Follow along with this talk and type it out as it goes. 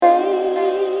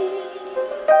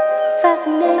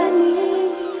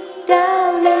fascinating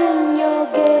down in your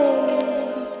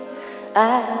gaze.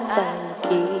 I found the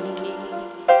key.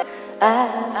 I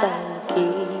found the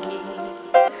key.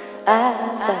 I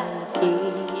found the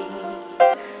key.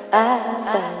 I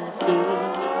found the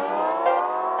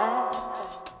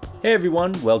key. Hey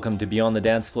everyone, welcome to Beyond the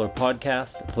Dance Floor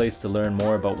podcast, a place to learn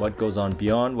more about what goes on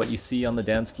beyond what you see on the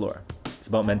dance floor. It's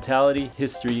about mentality,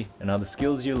 history, and how the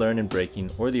skills you learn in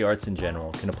breaking or the arts in general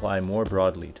can apply more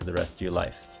broadly to the rest of your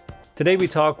life. Today we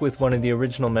talk with one of the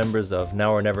original members of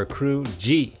Now or Never crew,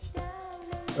 G.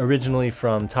 Originally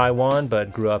from Taiwan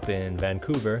but grew up in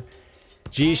Vancouver,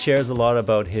 G shares a lot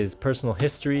about his personal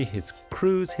history, his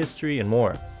crew's history, and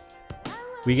more.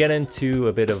 We get into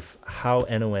a bit of how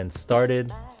NON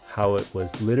started, how it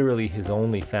was literally his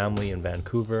only family in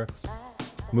Vancouver,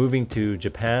 moving to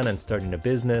Japan and starting a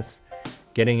business,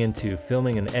 getting into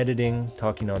filming and editing,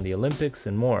 talking on the Olympics,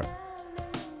 and more.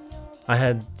 I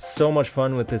had so much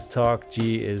fun with this talk.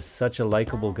 G is such a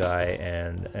likable guy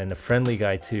and a friendly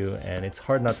guy too, and it's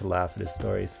hard not to laugh at his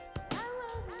stories.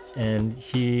 And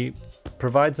he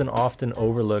provides an often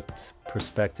overlooked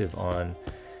perspective on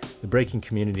the breaking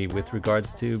community with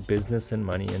regards to business and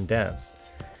money and dance.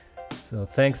 So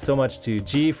thanks so much to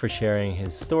G for sharing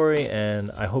his story,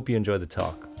 and I hope you enjoy the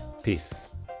talk. Peace.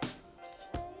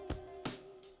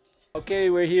 Okay,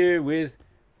 we're here with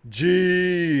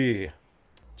G.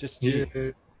 Just G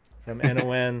from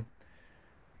NON,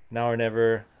 Now or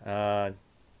Never,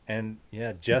 and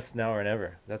yeah, just Now or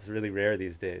Never. That's really rare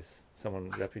these days.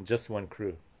 Someone repping just one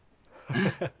crew.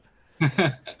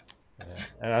 Yeah.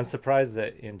 And I'm surprised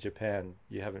that in Japan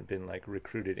you haven't been like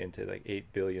recruited into like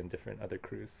 8 billion different other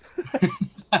crews.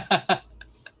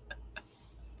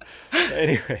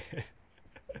 Anyway,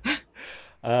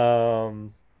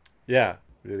 yeah,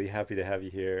 really happy to have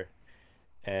you here.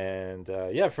 And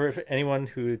yeah, for anyone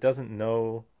who doesn't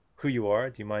know who you are,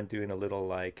 do you mind doing a little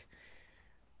like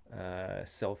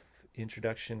self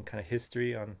introduction kind of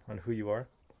history on who you are?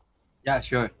 Yeah,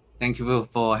 sure. Thank you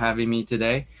for having me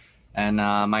today. And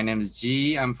my name is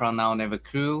G. I'm from Now Never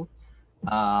crew.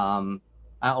 I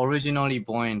originally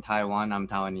born in Taiwan. I'm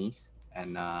Taiwanese,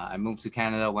 and I moved to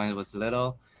Canada when I was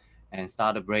little, and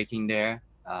started breaking there.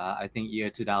 I think year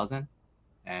 2000,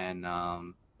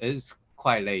 and it's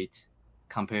quite late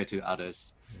compared to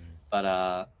others. But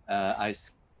I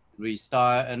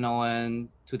restart NON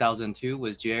 2002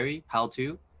 with Jerry How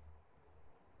To,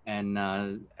 and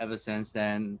ever since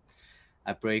then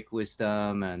I break with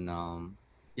them, and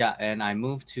yeah, and I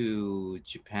moved to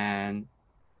Japan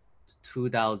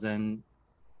 2000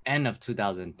 end of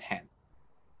 2010.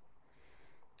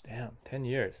 Damn, 10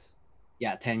 years.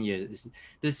 Yeah, 10 years.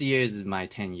 This year is my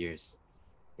 10 years.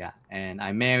 Yeah, and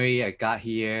I married, I got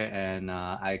here, and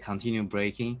I continue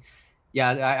breaking.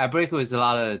 Yeah, I break with a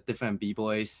lot of different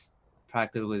b-boys,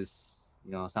 practice with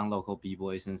some local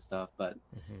b-boys and stuff, but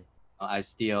I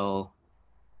still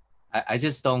I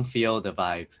just don't feel the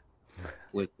vibe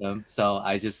with them, so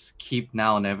I just keep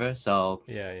Now or Never. So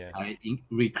Yeah. I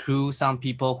recruit some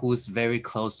people who's very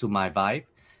close to my vibe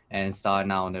and start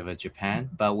Now or Never Japan.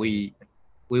 But we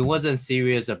wasn't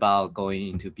serious about going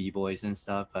into b-boys and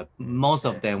stuff, but most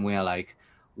of them were like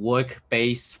work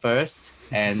based first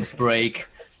and break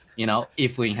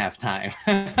if we have time.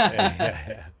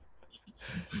 Yeah.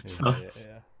 So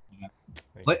Yeah.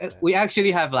 but we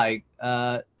actually have like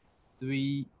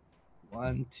 3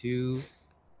 1 2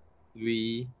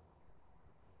 3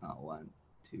 1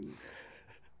 2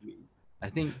 3 I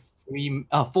think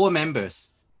 4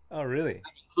 members. Oh, really?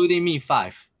 Including me,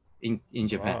 5 in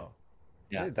Japan. Wow.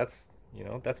 Yeah. Hey,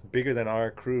 that's bigger than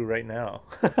our crew right now.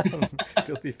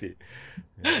 Filthy Feet.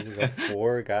 Yeah, we got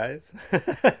 4 guys.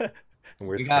 And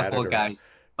we're We got 4 scattered around.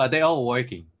 guys, but they all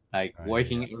working, like Right,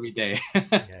 working every day.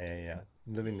 Yeah.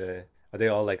 Are they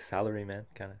all like salary man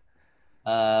kind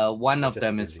of? One of just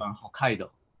them is busy? from Hokkaido.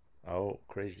 Oh,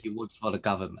 crazy. He works for the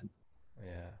government.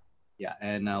 Yeah. Yeah,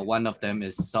 and one of them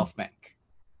is SoftBank.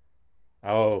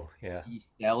 Oh, yeah. He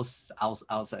sells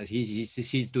outside.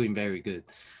 He's doing very good.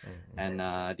 And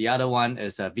the other one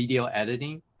is video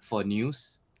editing for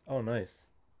news. Oh, nice.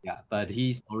 Yeah, but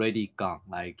he's already gone.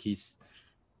 Like he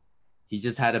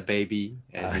just had a baby,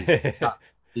 and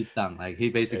he's done. Like he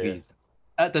basically is.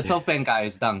 The SoftBank guy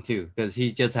is done too, because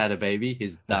he just had a baby.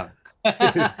 He's done.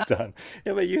 He's done.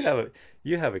 Yeah, but you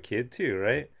have a kid too,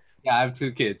 right? Yeah, I have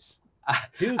 2 kids.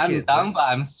 2 I'm kids, done, right? but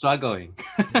I'm struggling.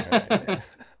 Yeah.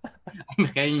 I'm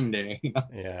hanging there.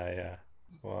 Yeah.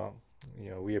 Well,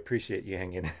 we appreciate you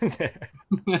hanging in there.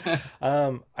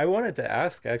 I wanted to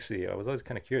ask, actually, I was always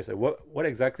kind of curious, like, what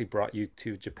exactly brought you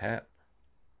to Japan?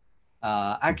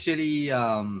 Actually,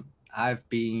 I've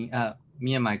been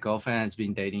me and my girlfriend has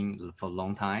been dating for a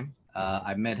long time.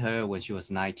 I met her when she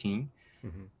was 19,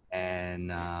 Mm-hmm.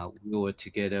 and we were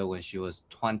together when she was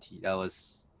 20. That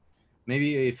was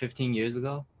maybe 15 years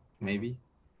ago, maybe.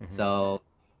 Mm-hmm. So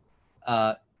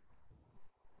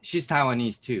she's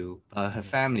Taiwanese too, but her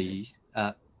family,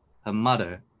 her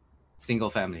mother,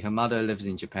 single family. Her mother lives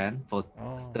in Japan for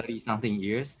Oh. 30 something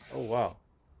years, Oh wow.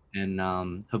 and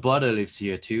her brother lives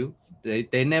here too.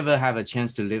 They never have a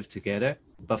chance to live together.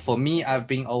 But for me, I've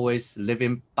been always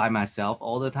living by myself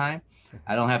all the time.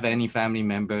 I don't have any family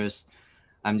members.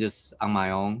 I'm just on my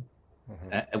own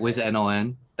with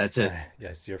NON. That's it.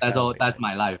 Yes, your That's all. family. That's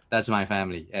my life. That's my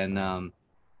family. And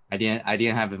I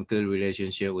didn't have a good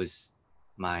relationship with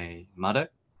my mother.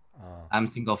 I'm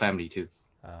single family too.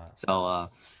 So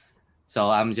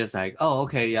I'm just like, oh,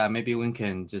 okay, yeah, maybe we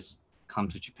can just come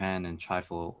to Japan and try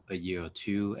for a year or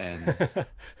two,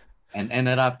 and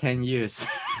ended up 10 years.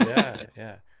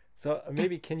 Yeah. So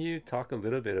maybe can you talk a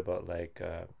little bit about like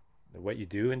what you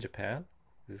do in Japan?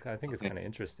 This I think is kind of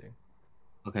interesting.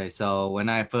 Okay, so when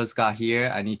I first got here,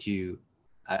 I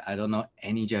don't know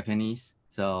any Japanese,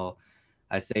 so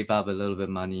I save up a little bit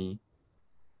money.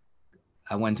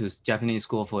 I went to Japanese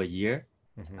school for a year.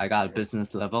 I got a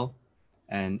business level,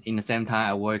 and in the same time,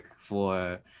 I work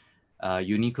for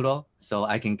Uniqlo, so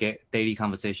I can get daily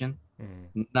conversation.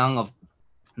 No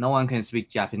one can speak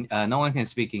Japanese. No one can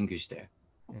speak English there.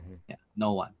 Yeah,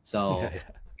 no one. So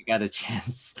I got a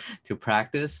chance to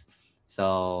practice.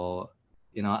 So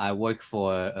I work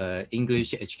for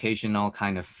English educational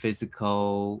kind of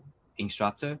physical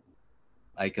instructor,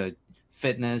 like a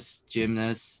fitness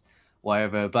gymnast,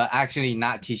 whatever. But actually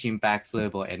not teaching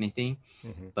backflip or anything,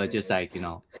 but just like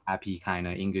happy kind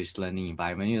of English learning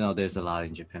environment. There's a lot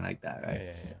in Japan like that,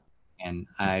 right? Yeah. And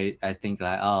I think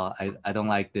like, oh, I don't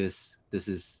like this. This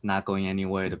is not going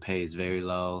anywhere. The pay is very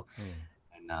low,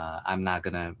 and I'm not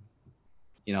gonna,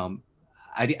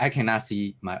 I cannot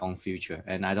see my own future,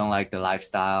 and I don't like the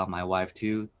lifestyle. My wife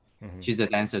too, she's a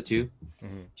dancer too.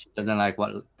 She doesn't like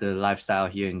what the lifestyle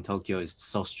here in Tokyo is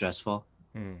so stressful.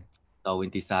 So we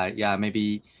decide, yeah,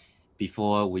 maybe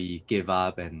before we give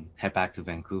up and head back to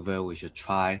Vancouver, we should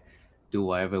try do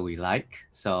whatever we like.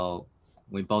 So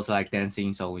we both like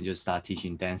dancing, so we just start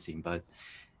teaching dancing. But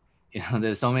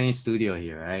there's so many studio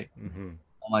here, right?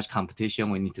 So much competition.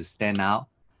 We need to stand out.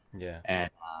 Yeah. And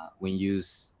we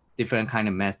use different kind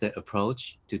of method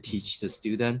approach to teach the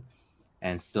student.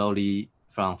 And slowly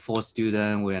from 4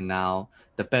 students, we are now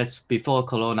the best. Before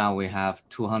Corona, we have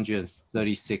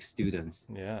 236 students.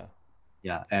 Yeah.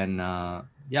 And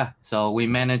so we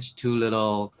manage 2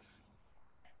 little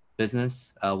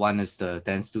business. One is the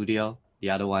dance studio. The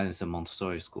other one is a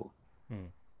Montessori school.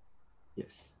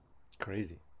 Yes.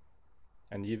 Crazy.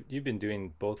 And you've been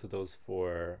doing both of those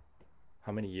for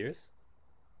how many years?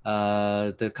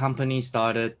 The company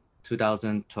started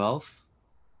 2012,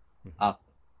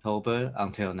 October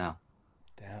until now.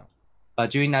 Damn.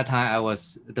 But during that time,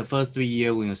 the first 3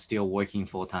 years we were still working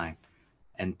full time,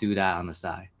 and do that on the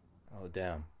side. Oh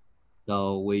damn.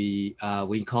 So we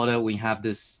call it. We have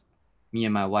this. Me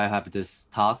and my wife have this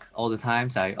talk all the time.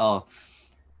 It's like, oh,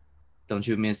 don't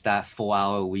you miss that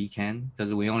 4-hour weekend?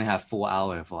 Because we only have 4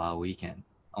 hours for our weekend.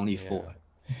 Only 4.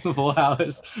 4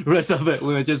 hours. Rest of it,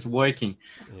 we were just working.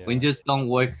 We just don't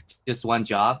work just one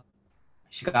job.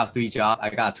 She got 3 jobs. I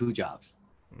got 2 jobs.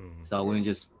 So we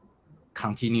just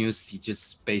continuously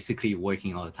just basically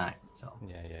working all the time. So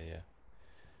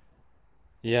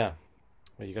yeah.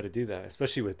 Well, you got to do that,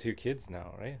 especially with 2 kids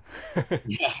now, right?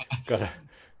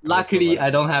 Luckily,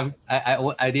 I don't have.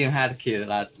 I didn't have a kid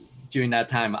during that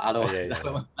time. Otherwise, I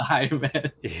would die,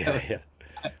 man. Yeah.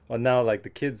 Well, now like the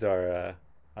kids are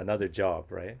another job,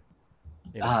 right?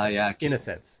 In a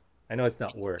sense. I know it's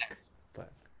not work,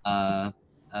 but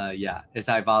yeah, it's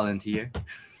I volunteer.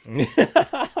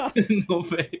 No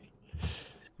fake.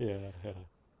 Yeah.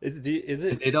 Is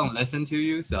it? They don't listen to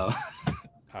you, so.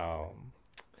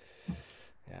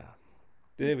 Yeah,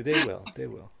 they will.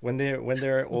 When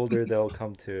they're older, they'll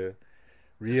come to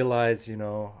realize,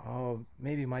 oh,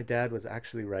 maybe my dad was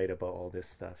actually right about all this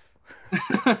stuff.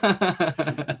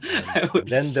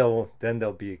 Then they'll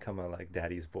become a like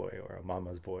daddy's boy or a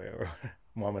mama's boy or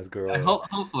mama's girl.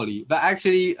 Hopefully, but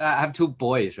actually, I have 2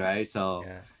 boys, right? So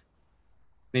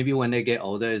maybe when they get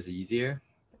older, it's easier.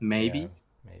 Maybe.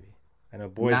 I know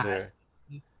boys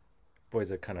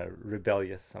are kind of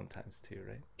rebellious sometimes too,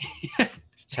 right?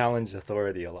 Challenge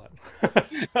authority a lot.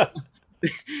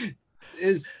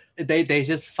 They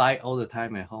just fight all the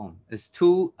time at home. It's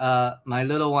 2. My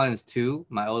little one is 2.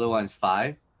 My older one is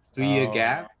 5. 3-year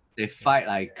gap. They fight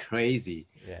like crazy.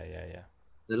 Yeah.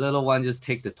 The little one just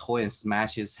take the toy and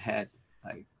smash his head.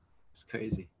 Like It's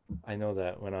crazy. I know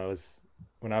that when I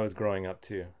was growing up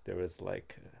too, there was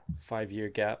like a 5 year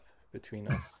gap between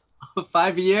us.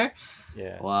 5 year?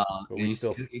 Yeah, Wow. but And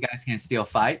you guys can still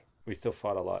fight? we still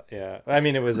fought a lot. Yeah, I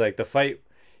mean, it was like the fight.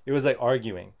 It was like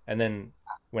arguing, and then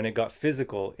when it got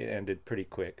physical, it ended pretty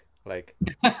quick. Like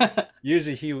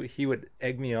usually he would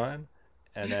egg me on,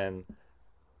 and then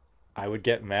I would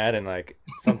get mad, and like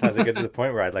sometimes I get to the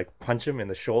point where I'd like punch him in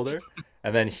the shoulder,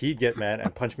 and then he'd get mad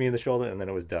and punch me in the shoulder, and then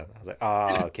it was done. I was like,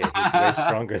 ah, okay, he's way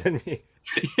stronger than me.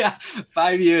 Yeah,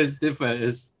 5 years different.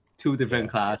 It's two different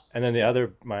Yeah. class. And then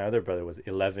my other brother was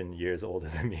 11 years older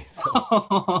than me, so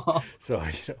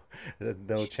there's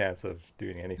no chance of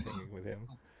doing anything with him.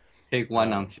 Take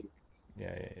one on Um, two.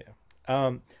 yeah, yeah,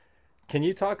 yeah. Can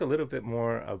you talk a little bit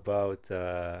more about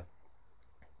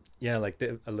yeah, like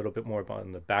a little bit more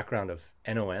about the background of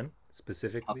NON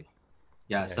specifically?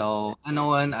 Yeah, Yeah. so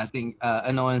NON, I think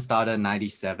NON started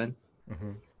 97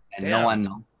 Mm-hmm. and no Damn, one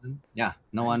knows. Yeah,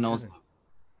 no one knows 97.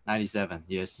 97.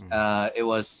 Yes. Mm. It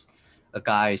was a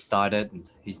guy started,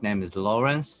 his name is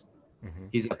Lawrence. Mm-hmm.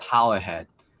 He's a powerhead.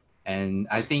 And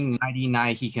I think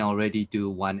 99 he can already do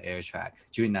one air track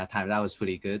during that time. That was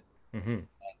pretty good. Mm-hmm.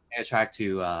 Air track to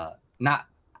not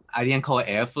I didn't call it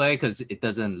airflow because it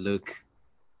doesn't look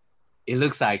it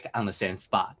looks like on the same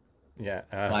spot. Yeah.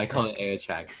 So I call it air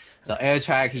track. So air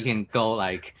track, he can go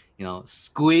like,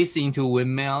 squeeze into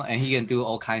windmill and he can do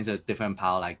all kinds of different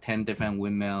power, like 10 different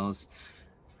windmills,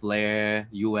 flare,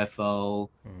 UFO.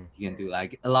 Mhm. He can do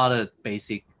like a lot of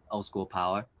basic old school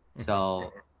power.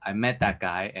 So I met that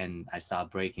guy and I started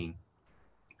breaking.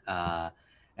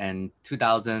 And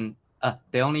 2000,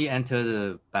 they only entered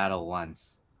the battle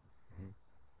once Mhm.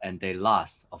 and they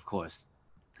lost, of course.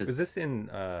 Was this in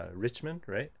Richmond,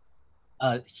 right?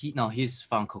 He's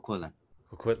from Coquitlam.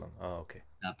 Coquitlam. Oh, okay.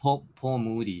 Paul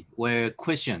Moody, where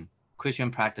Christian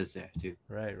practice there too.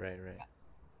 Right.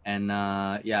 And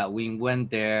yeah, we went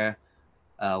there.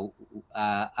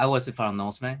 I was from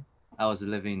Norseman. I was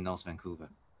living in North Vancouver,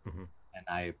 Mhm. and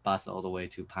I bus all the way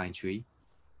to Pine Tree,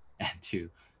 and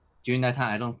during that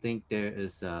time, I don't think there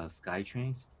is sky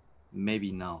trains.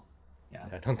 Maybe no. Yeah,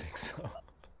 Yeah, I don't think so.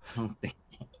 I don't think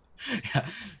so. Yeah.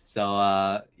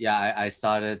 So yeah, I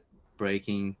started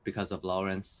breaking because of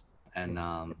Lawrence, and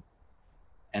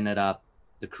ended up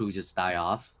the crew just die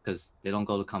off because they don't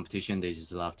go to competition. They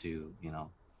just love to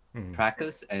Mhm.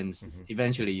 practice, and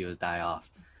eventually you die off.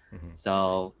 Mhm.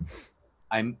 So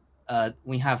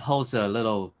we have hosted a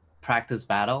little practice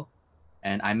battle,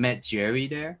 and I met Jerry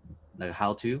there, like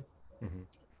how to. Mhm.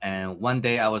 And one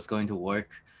day I was going to work.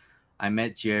 I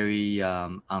met Jerry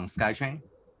on SkyTrain,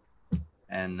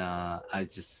 and I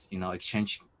just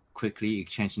exchange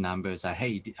numbers. Like,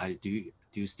 hey, do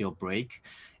you still break?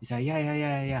 He's like,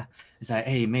 yeah. It's like,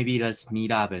 hey, maybe let's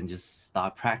meet up and just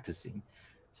start practicing.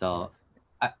 So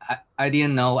I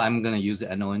didn't know I'm gonna use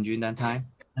the NON during that time.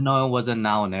 NON wasn't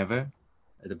now or never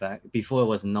at the back. Before it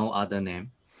was no other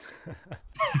name.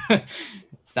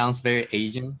 Sounds very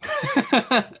Asian.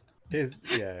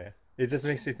 Yeah. It just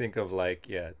makes me think of like,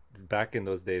 yeah, back in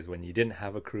those days when you didn't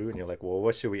have a crew and you're like, well,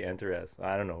 what should we enter as?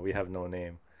 I don't know. We have no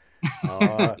name.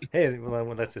 Hey, well,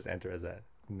 let's just enter as that.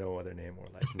 No other name, or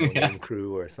like no name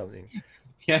crew or something.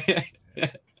 Yeah.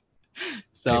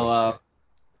 So Anyways,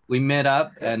 we met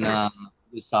up and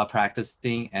we start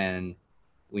practicing, and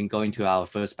we go into our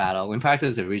first battle. We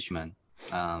practice at Richmond.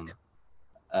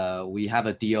 We have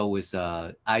a deal with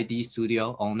ID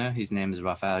studio owner. His name is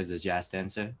Raphael. He's a jazz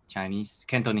dancer,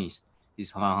 Cantonese.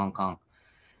 He's from Hong Kong.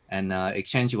 And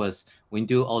exchange was we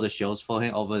do all the shows for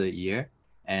him over the year,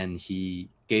 and he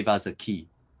gave us a key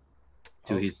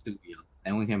to his studio,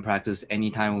 and we can practice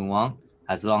anytime we want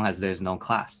as long as there's no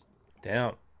class.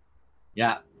 Damn.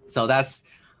 Yeah, so that's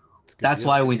deal.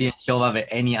 why we didn't show up at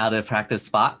any other practice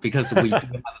spot, because we do have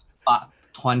a spot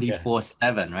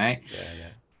 24/7, right? Yeah.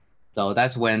 So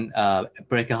that's when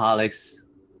Breakaholics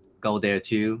go there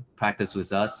too, practice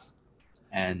with us,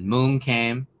 and Moon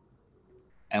came,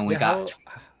 and we got.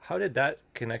 How did that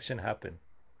connection happen?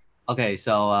 Okay,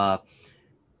 so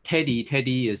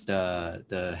Teddy is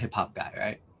the hip hop guy,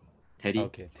 right? Teddy.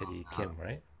 Okay, Teddy Kim,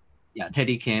 right? Yeah,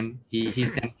 Teddy Kim. He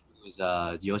sang with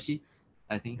Yoshi,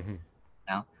 I think. Mhm.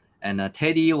 Now, and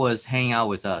Teddy was hanging out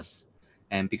with us,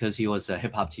 and because he was a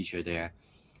hip hop teacher there,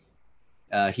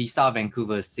 he saw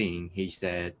Vancouver scene. He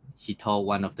said he told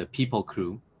one of the People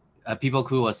Crew. People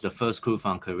Crew was the first crew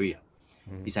from Korea.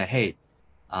 Mhm. He said, "Hey,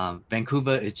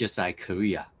 Vancouver is just like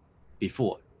Korea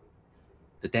before.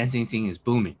 The dancing scene is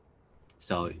booming,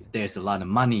 so there's a lot of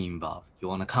money involved. You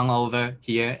want to come over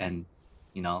here and,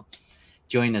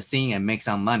 join the scene and make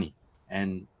some money."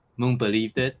 And Moon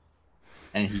believed it,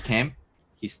 and he came.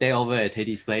 he stayed over at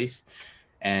Teddy's place,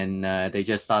 and they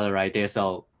just started right there.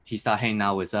 So he started hanging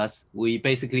out with us. We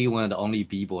basically one of the only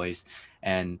b-boys,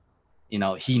 and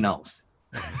he knows.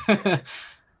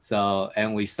 So,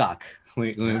 and we suck.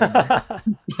 We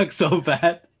suck so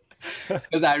bad.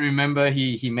 Because I remember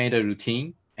he made a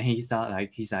routine, and he's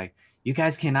like, you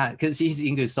guys cannot, because his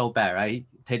English so bad, right?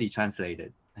 Teddy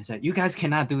translated. I said, you guys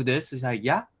cannot do this. He's like,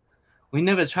 yeah, we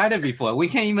never tried it before. We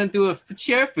can't even do a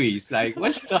chair freeze. Like,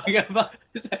 what you talking about?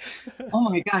 It's like, oh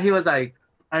my God. He was like,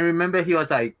 I remember he was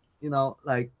like,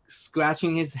 like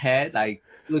scratching his head, like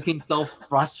looking so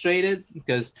frustrated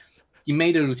because he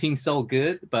made the routine so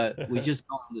good, but we just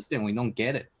don't understand. We don't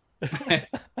get it.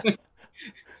 It's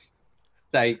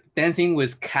like dancing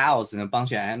with cows and a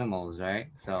bunch of animals, right?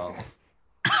 So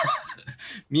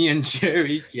me and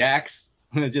Jerry, Jax,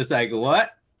 were just like,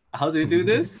 what? How do you do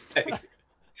this?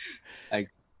 Like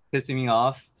pissing me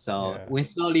off. So we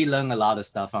slowly learned a lot of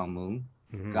stuff on Moon.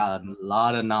 Got a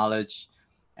lot of knowledge,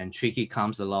 and Tricky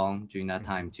comes along during that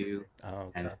time too.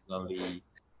 And slowly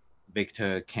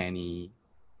Victor, Kenny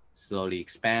slowly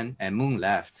expand, and Moon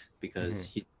left because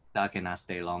he cannot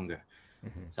stay longer.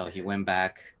 So he went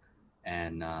back,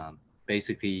 and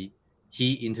basically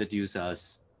he introduced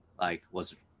us, like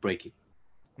was breaking,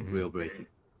 real breaking.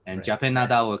 And Japan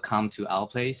Nada will come to our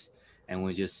place, and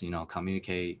we just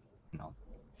communicate,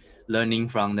 learning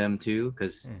from them too,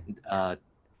 because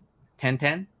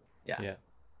 1010, yeah,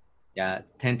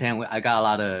 1010. I got a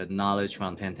lot of knowledge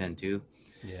from 1010 too.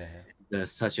 Yeah,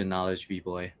 there's such a knowledge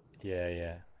b-boy.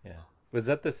 Yeah. Was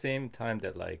that the same time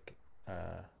that like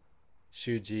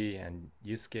Shuji and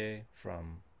Yusuke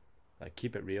from like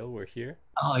Keep It Real were here?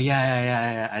 Oh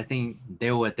yeah. I think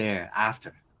they were there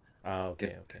after. Oh,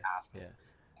 okay. After. Yeah.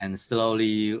 And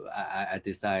slowly I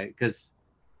decided, because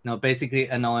basically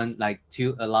knowing like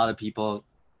to a lot of people,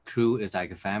 crew is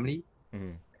like a family.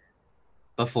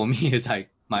 But for me, it's like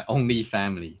my only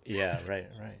family. Yeah, right.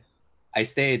 I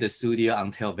stay at the studio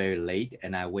until very late,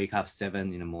 and I wake up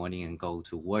 7 in the morning and go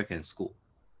to work and school.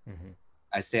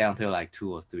 I stay until like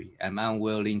 2 or 3. I'm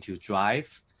unwilling to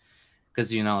drive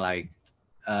because like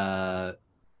I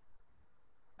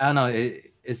don't know,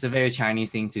 it's a very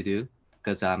Chinese thing to do,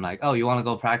 because I'm like, oh, you want to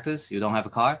go practice? You don't have a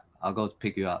car? I'll go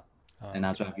pick you up and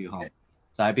I'll drive you home.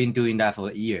 So I've been doing that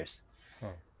for years.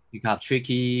 Pick up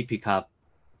Tricky, pick up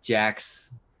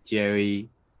Jax, Jerry,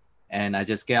 and I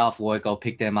just get off work, go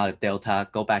pick them out at Delta,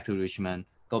 go back to Richmond,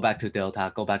 go back to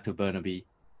Delta, go back to Burnaby,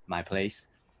 my place.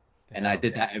 And I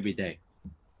did that every day.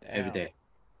 Every day.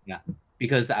 Yeah.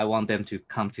 Because I want them to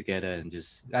come together and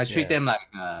I treat them like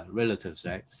relatives,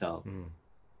 right? So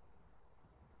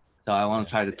I want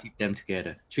to try to keep them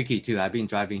together. Tricky too. I've been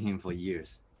driving him for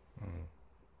years.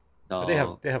 So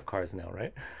but they have cars now,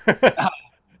 right?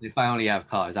 They finally have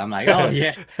cars. I'm like, oh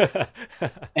yeah.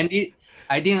 And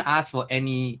I didn't ask for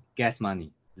any gas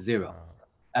money, zero.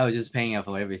 I was just paying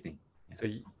for everything. So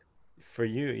for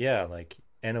you, like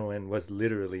NON was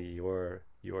literally your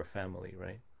family,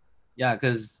 right? Yeah,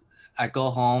 because I go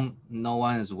home, no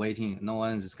one is waiting. No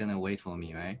one is gonna wait for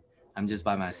me, right? I'm just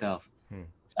by myself.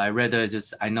 So I rather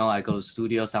I know I go to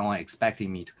studio, someone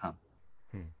expecting me to come.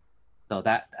 So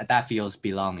that feels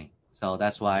belonging. So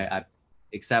that's why I,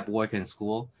 except work and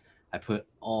school, I put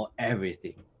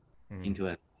everything into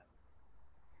it.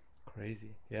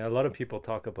 Crazy. Yeah, a lot of people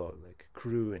talk about like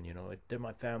crew and like they're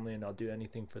my family and I'll do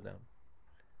anything for them.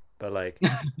 But like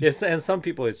and some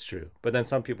people it's true, but then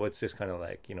some people it's just kind of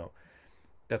like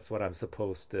that's what I'm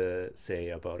supposed to say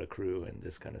about a crew and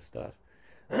this kind of stuff.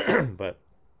 But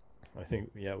I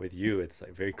think with you it's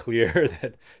like very clear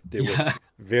that it was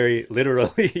very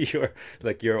literally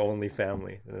your only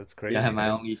family. That's crazy. Yeah, my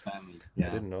only family. I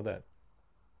didn't know that.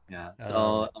 Yeah.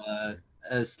 So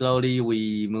slowly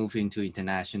we move into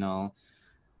international.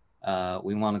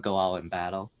 We want to go out and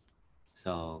battle.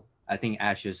 So I think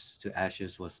Ashes to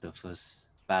Ashes was the first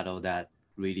battle that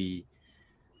really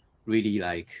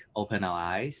like opened our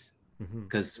eyes,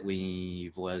 because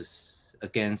we was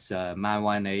against My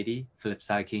 180,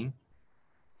 Flipside King,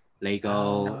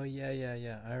 Lego. Oh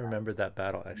yeah. I remember that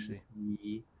battle actually.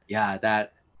 Yeah,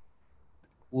 that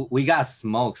we got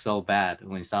smoked so bad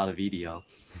when we saw the video.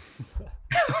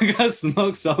 We got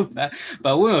smoked so bad,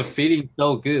 but we were feeling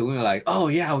so good. We were like, oh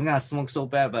yeah, we got smoked so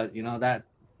bad, but that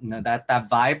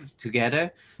vibe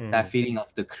together, that feeling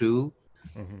of the crew,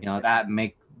 that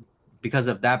because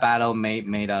of that battle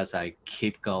made us like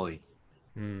keep going.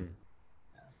 Can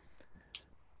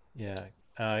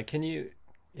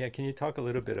you talk a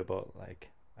little bit about like,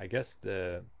 I guess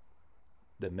the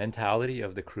mentality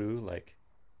of the crew, like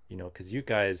because you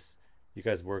guys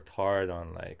worked hard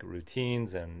on like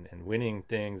routines and winning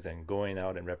things and going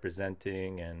out and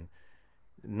representing, and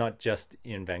not just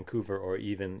in Vancouver or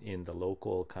even in the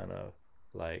local kind of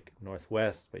like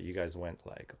Northwest, but you guys went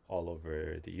like all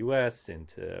over the US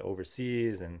into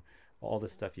overseas and all the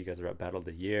stuff. You guys were at Battle of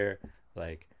the Year.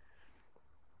 Like,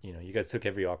 you know, you guys took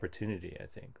every opportunity, I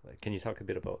think. Like, can you talk a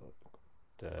bit about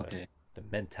the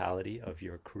mentality of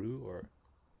your crew or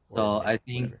So I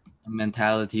think whatever? the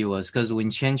mentality was because we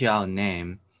changed our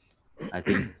name, I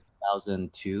think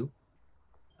 2002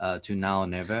 to Now or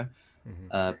Never.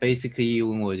 Basically,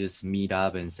 we will just meet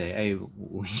up and say, hey,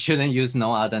 we shouldn't use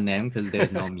no other name because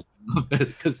there's no meaning of it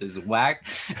because it's whack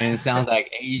and it sounds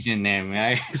like Asian name,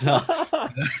 right? So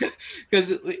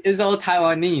because it's all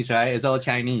Taiwanese, right? It's all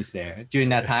Chinese there during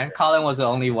that time. Colin was the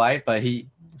only white, but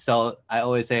so I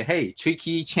always say, hey,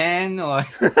 Tricky Chan, or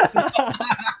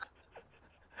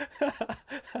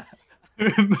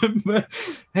remember,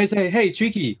 I say, hey,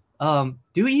 Tricky, do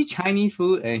you eat Chinese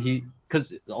food? And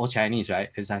because all Chinese,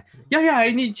 right? He's like, yeah,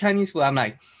 I need Chinese food. I'm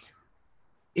like,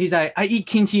 he's like, I eat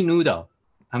kimchi noodle.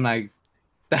 I'm like,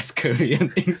 that's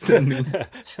Korean instant noodle.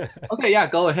 Okay, yeah,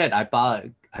 go ahead. I bought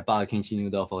a kimchi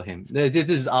noodle for him. This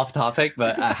is off topic,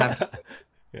 but I have to say,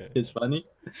 it's funny.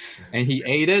 And he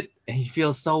ate it, and he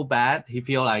feels so bad. He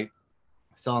feel like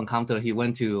so uncomfortable. He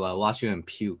went to washroom and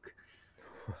puke.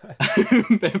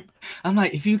 I'm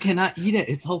like, if you cannot eat it,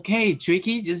 it's okay.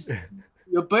 Tricky, just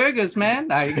your burgers, man.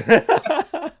 Like,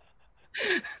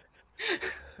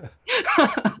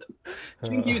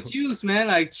 drink your juice, man.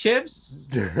 Like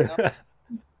chips.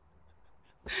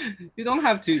 You don't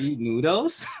have to eat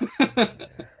noodles. That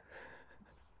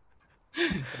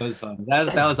was fun. That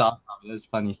was awesome. That was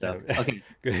funny stuff. Okay.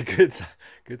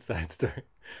 Good side story.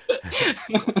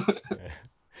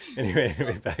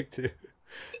 Anyway, back to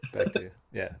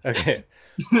yeah. Okay.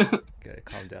 Okay,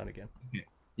 calm down again.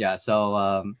 Yeah.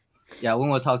 So when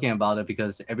we're talking about it,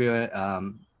 because everyone,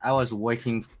 I was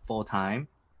working full time,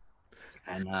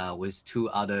 and with two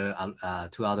other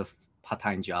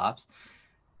part-time jobs,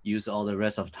 use all the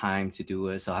rest of time to do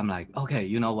it. So I'm like, okay,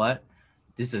 you know what?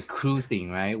 This is a crew thing,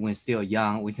 right? When still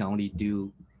young, we can only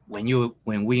do when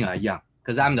we are young.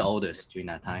 Because I'm the oldest during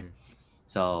that time,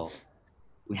 so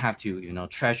we have to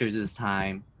treasure this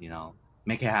time,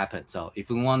 make it happen. So if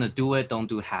we want to do it, don't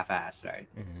do half-ass, right?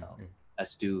 So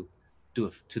let's do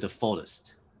it to the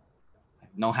fullest.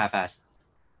 No half-ass.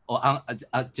 Or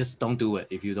just don't do it.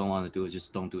 If you don't want to do it,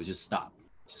 just don't do it. Just stop.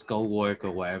 Just go work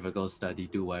or whatever. Go study.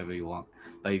 Do whatever you want.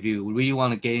 But if you really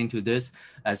want to get into this,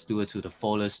 let's do it to the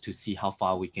fullest to see how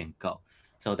far we can go.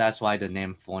 So that's why the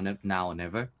name For Now or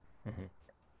Never.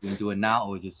 We can do it now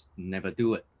or just never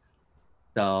do it.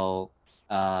 So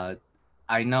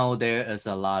I know there is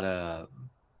a lot of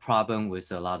problem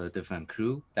with a lot of different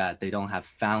crew that they don't have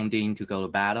funding to go to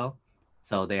battle.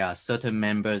 So there are certain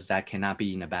members that cannot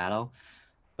be in a battle.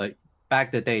 But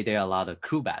back the day, there are a lot of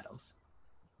crew battles.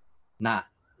 Not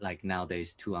like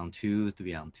nowadays 2-on-2,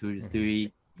 3-on-2,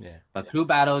 3. Yeah. But crew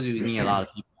battles, you need a lot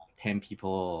of people, 10 people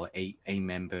or eight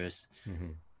members.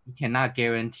 You cannot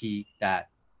guarantee that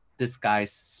this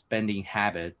guy's spending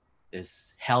habit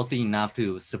is healthy enough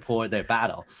to support their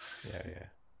battle. Yeah.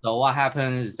 So what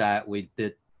happened is that we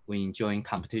joined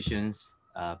competitions,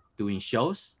 doing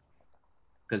shows,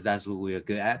 because that's what we are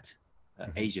good at,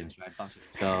 Asians, right?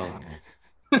 So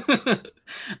I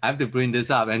have to bring this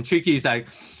up, and Tricky is like,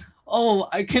 "Oh,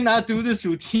 I cannot do this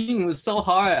routine. It was so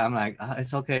hard." I'm like,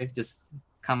 "It's okay. Just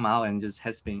come out and just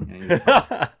head spin."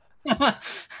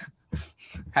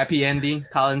 Happy ending.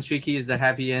 Colin Tricky is the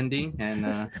happy ending,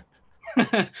 and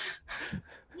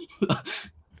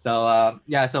so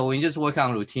so we just work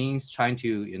on routines, trying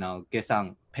to get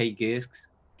some paid gigs,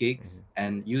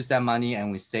 and use that money,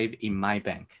 and we save in my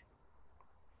bank.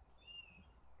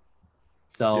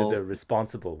 So you're the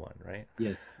responsible one, right?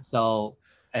 Yes. So,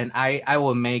 and I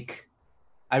will make.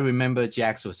 I remember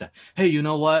Jax was like, "Hey, you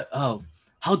know what? Oh,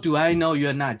 how do I know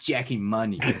you're not jacking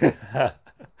money?"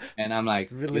 And I'm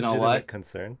like, "You know what?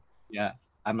 Concern. Yeah."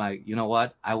 I'm like, "You know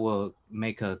what? I will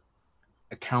make a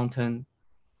accountant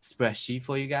spreadsheet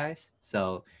for you guys,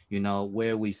 so you know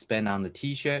where we spend on the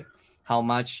t-shirt, how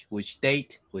much, which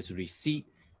date, which receipt,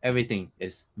 everything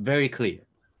is very clear."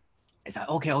 It's like,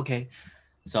 okay.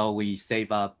 So we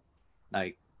save up,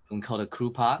 like we call it crew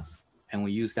pot, and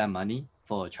we use that money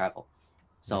for travel,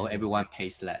 so everyone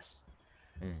pays less.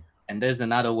 And there's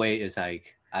another way is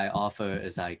like I offer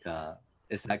is like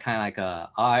it's like kind of like a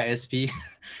RSP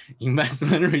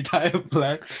investment retirement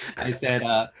plan. I said,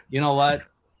 you know what,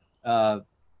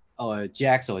 or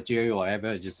Jax or Jerry or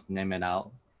whatever, just name it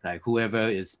out. Like whoever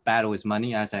is bad with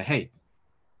money, I say, hey,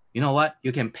 you know what?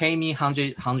 You can pay me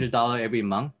 $100 every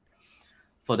month.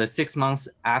 For the 6 months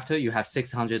after, you have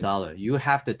 $600. You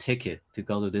have the ticket to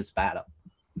go to this battle.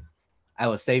 I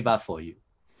will save up for you.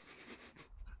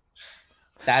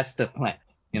 That's the plan,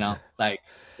 like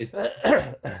it's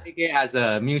take it as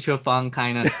a mutual fund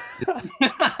kind of.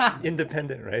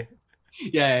 Independent, right?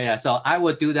 Yeah. So I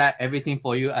will do that everything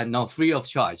for you and no free of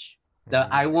charge.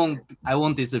 That I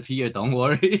won't disappear. Don't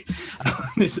worry, I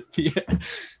won't disappear.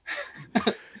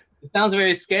 It sounds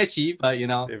very sketchy, but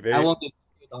I won't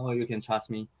disappear. Don't worry, you can trust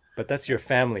me. But that's your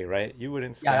family, right? You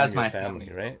wouldn't scam that's your my family,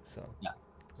 family, right? So yeah.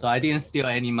 So I didn't steal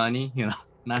any money,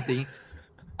 nothing.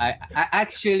 I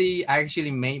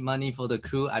actually made money for the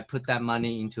crew. I put that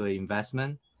money into an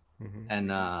investment,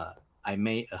 and I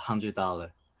made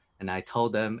 $100. And I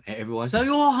told them, and everyone's like,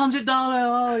 "Oh, $100!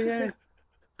 Oh yeah!"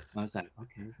 I was like,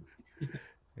 "Okay."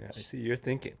 Yeah, I see you're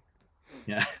thinking.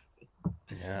 Yeah.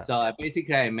 Yeah. So I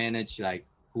manage like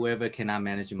whoever cannot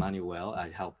manage money well, I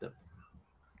help them.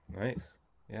 Nice.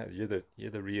 Yeah,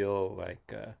 you're the real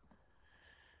like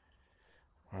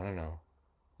I don't know.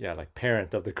 Yeah, like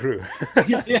parent of the crew.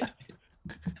 Yeah.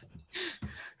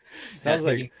 Sounds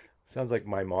like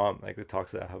my mom, like the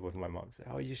talks that I have with my mom. Say,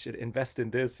 oh, you should invest in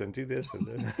this and do this and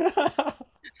then.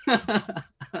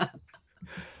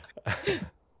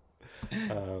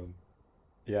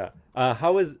 Yeah.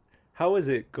 How is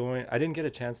it going? I didn't get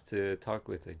a chance to talk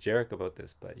with like, Jarek about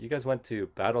this, but you guys went to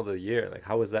Battle of the Year. Like,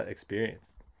 how was that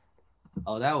experience?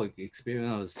 Oh, that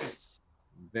experience was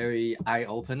very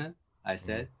eye-opener, I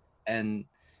said, and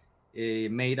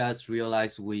it made us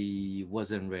realize we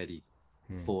wasn't ready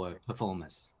for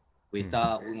performance. We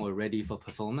thought we were ready for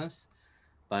performance,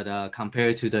 but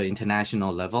compared to the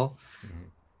international level,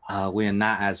 we are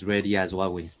not as ready as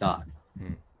what we thought.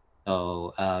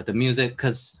 So the music,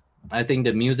 because I think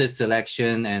the music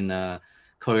selection and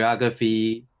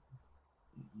choreography,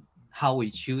 how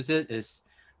we choose it is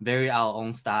very our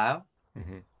own style,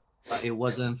 but it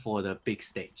wasn't for the big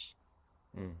stage.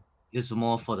 It's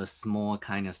more for the small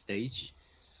kind of stage,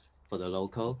 for the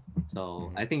local.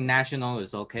 So I think national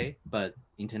is okay, but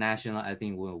international, I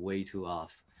think we're way too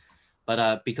off.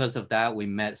 But because of that, we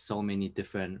met so many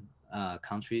different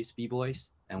countries,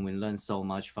 b-boys, and we learned so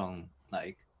much from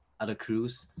like other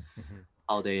crews,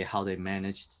 how they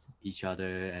managed each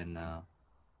other, and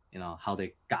how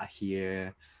they got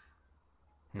here.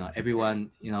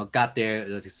 Everyone got there.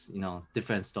 It's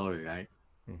different story, right?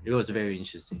 It was very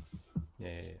interesting.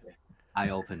 Yeah.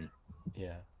 Eye-opening.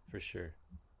 Yeah, for sure.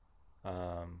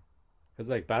 Because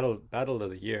like Battle of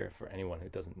the Year, for anyone who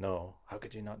doesn't know, how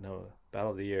could you not know?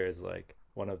 Battle of the Year is like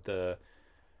one of the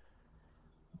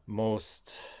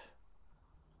most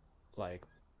like,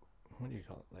 what do you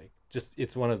call it? Like, just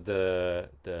it's one of the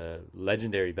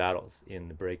legendary battles in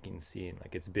the breaking scene.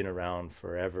 Like, it's been around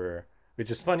forever, which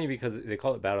is funny because they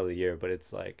call it Battle of the Year, but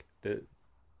it's like the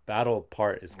battle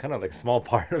part is kind of like a small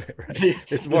part of it, right?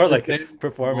 It's more like a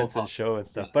performance and show and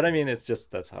stuff. But I mean, it's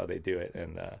just that's how they do it.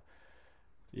 And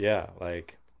yeah,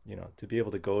 like to be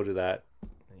able to go to that,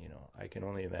 I can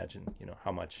only imagine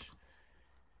how much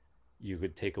you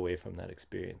could take away from that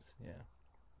experience.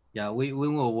 Yeah, we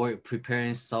were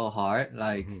preparing so hard,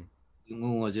 like we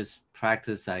will just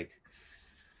practice like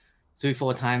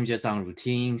 3-4 times just on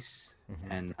routines,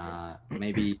 and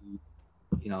maybe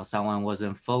someone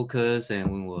wasn't focused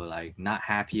and we were like not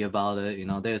happy about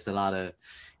it. There's a lot of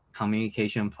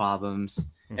communication problems.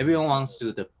 Everyone wants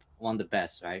the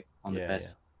best, right? The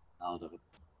best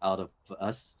out of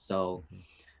us. So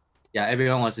yeah,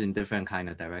 everyone was in different kind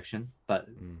of direction, but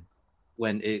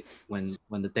when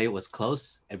the day was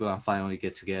close, everyone finally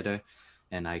get together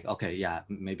and like, okay, yeah,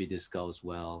 maybe this goes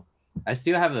well. I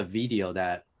still have a video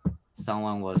that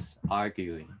someone was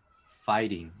arguing,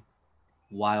 fighting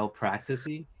while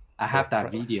practicing. I have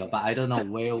that video, but I don't know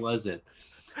where was it.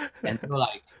 And they were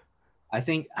like, I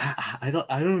think I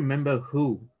don't remember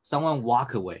who. Someone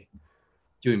walked away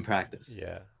during practice.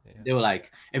 Yeah. They were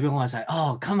like, everyone was like,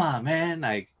 "Oh, come on, man!"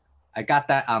 Like, I got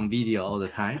that on video all the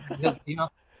time because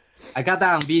I got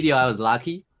that on video. I was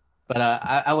lucky, but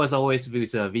I was always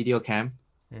with a video cam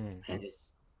and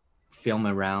just film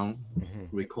around,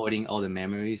 recording all the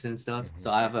memories and stuff.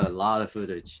 So I have a lot of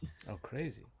footage. Oh,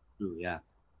 crazy! Ooh, yeah.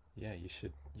 Yeah, you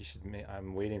should.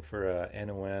 I'm waiting for a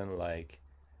NON like,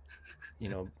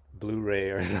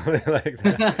 Blu-ray or something like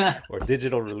that, or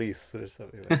digital release or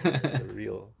something like that. It's a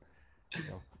real,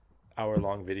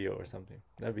 hour-long video or something.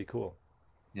 That'd be cool.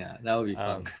 Yeah, that would be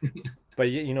fun. But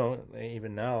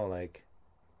even now, like,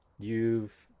 you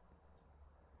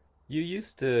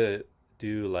used to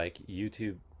do like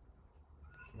YouTube,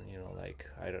 like,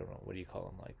 I don't know, what do you call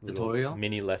them, like little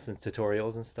mini lessons,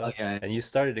 tutorials and stuff. Okay. And you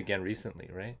started again recently,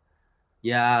 right?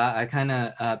 Yeah, I kind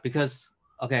of because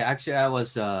actually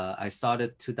I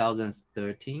started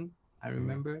 2013 I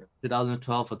remember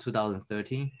 2012 or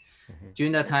 2013. Mhm.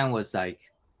 During that time was like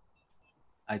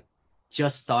I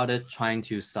just started trying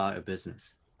to start a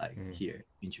business like here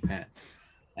in Japan.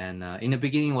 And in the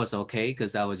beginning was okay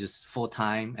because I was just full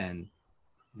time, and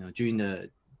during the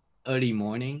early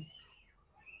morning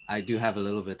I do have a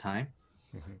little bit of time.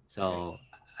 So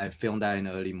I filmed that in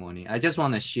the early morning. I just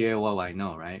want to share what I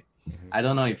know, right? I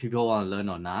don't know if people want to learn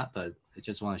or not, but I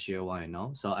just want to share what I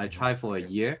know. So I tried for a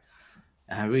year,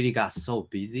 and I really got so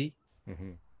busy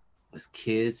with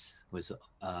kids, with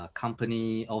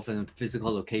company, often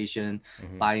physical location,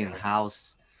 buying a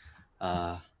house.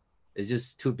 It's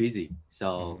just too busy.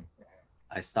 So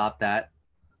I stopped that,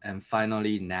 and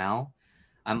finally now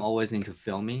I'm always into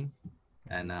filming,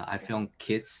 and I film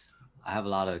kids. I have a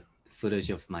lot of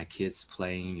footage of my kids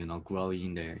playing,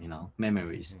 growing their,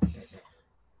 memories.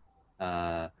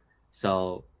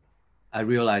 So I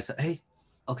realized, hey,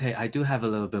 okay, I do have a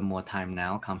little bit more time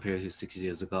now compared to 6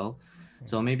 years ago.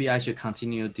 So maybe I should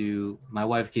continue to. My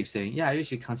wife keeps saying, yeah, you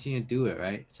should continue to do it,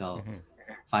 right? So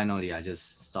finally, I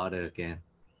just started again.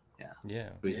 Yeah.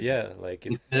 With Yeah. Like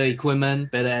better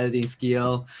equipment, better editing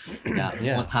skill, more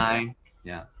yeah. time.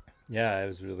 Yeah. Yeah. I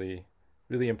was really,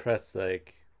 really impressed.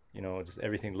 Like, just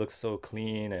everything looks so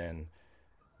clean and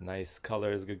nice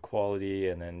colors, good quality,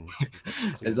 and then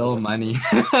It's cleans it all up. money.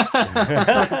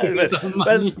 but, It's all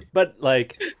money. but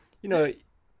like, you know,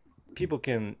 people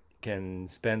can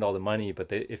spend all the money,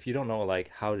 but if you don't know like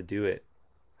how to do it,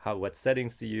 what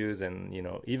settings to use, and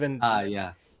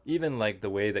Yeah. even like the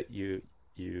way that you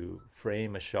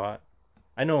frame a shot.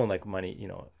 I know like money,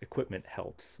 equipment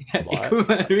helps a lot,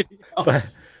 Equipment really but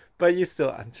helps. you still,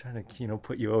 I'm trying to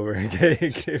put you over and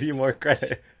give you more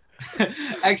credit.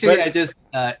 Actually, But I just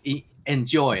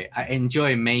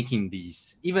enjoy making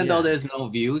these, even though yeah, there's no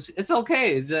views. It's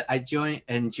okay. It's just, I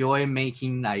enjoy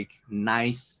making like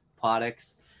nice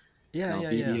products, yeah,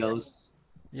 yeah, yeah, videos.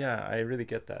 yeah. I really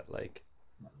get that. Like,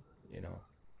 you know,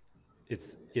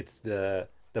 it's the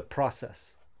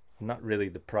process, not really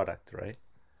the product, right?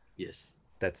 Yes.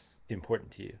 That's important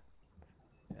to you.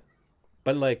 Yeah.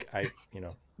 But like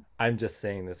I'm just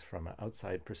saying this from an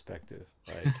outside perspective.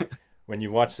 Like when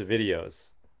you watch the videos,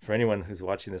 for anyone who's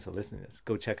watching this or listening to this,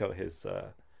 go check out his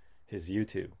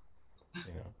YouTube.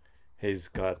 You know, he's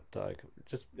got like,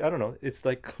 just, I don't know, it's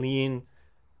like clean,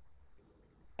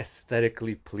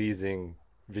 aesthetically pleasing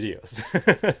videos.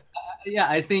 Yeah,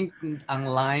 I think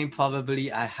online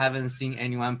probably I haven't seen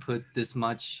anyone put this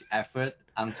much effort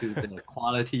onto the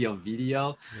quality of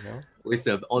video you know. with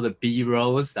all the B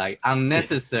rolls, like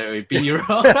unnecessary B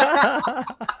roll.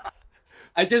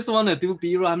 I just want to do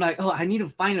B-roll. I'm like, oh, I need to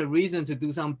find a reason to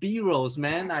do some B-rolls,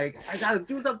 man. I gotta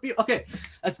do some B. Okay,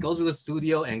 let's go to the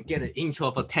studio and get an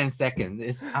intro for 10 seconds.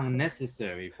 It's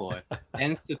unnecessary for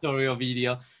an tutorial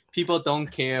video. People don't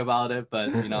care about it, but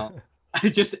I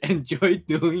just enjoy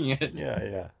doing it. Yeah,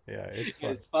 yeah, yeah. It's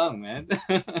fun. It's fun, man.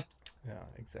 Yeah,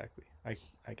 exactly.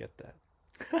 I get that.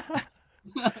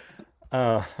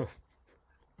 uh,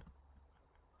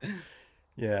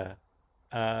 yeah.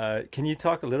 Can you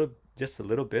talk just a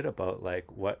little bit about like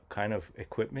what kind of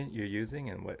equipment you're using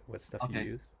and what stuff you Okay.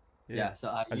 use? Yeah, so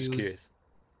I'm just curious.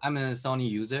 I'm a Sony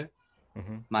user.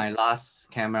 Mm-hmm. My last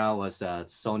camera was a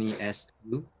Sony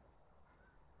S2.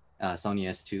 Sony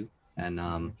S2.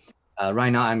 And right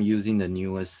now I'm using the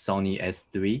newest Sony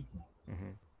S3.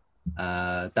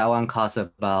 That one costs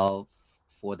about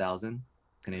 4,000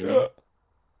 Canadian.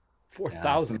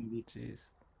 4,000. Jeez.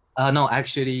 No,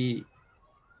 actually,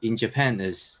 in Japan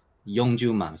is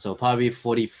Yonjuman, so probably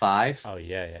 45. Oh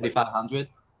yeah, yeah.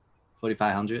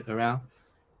 4,500 around.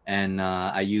 And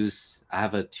I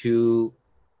have a two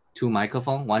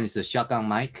microphone. One is the shotgun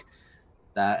mic.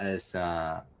 That is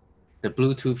the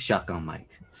Bluetooth shotgun mic.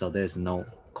 So there's no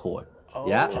cord. Oh,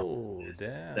 yeah. Damn.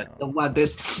 The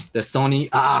Sony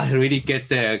really get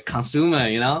the consumer,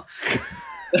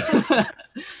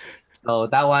 So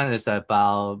that one is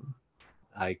about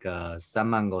like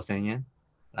 35,000 yen,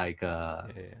 like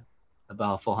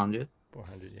about 400.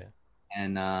 400, yeah.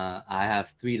 And I have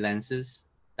 3 lenses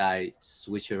that I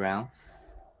switch around.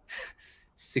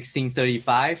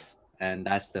 16-35, and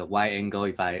that's the wide angle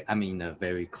if I'm in a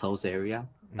very close area.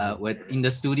 In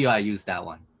the studio, I use that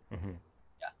one. Yeah.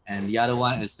 And the other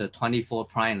one is the 24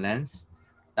 prime lens.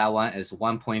 That one is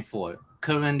 1.4.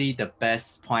 Currently, the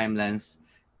best prime lens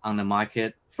on the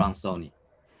market from Sony.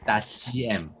 That's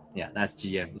GM. Yeah, that's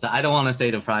GM. So I don't want to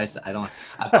say the price. I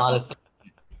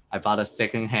bought a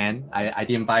second hand. I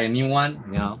didn't buy a new one.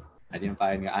 I didn't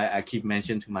buy a new. I keep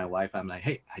mentioning to my wife. I'm like,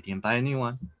 hey, I didn't buy a new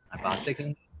one. I bought a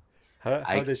second.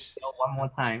 How does she, one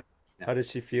more time. How does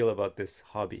she feel about this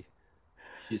hobby?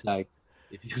 She's like,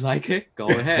 if you like it, go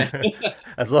ahead.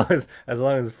 as long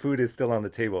as food is still on the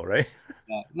table, right?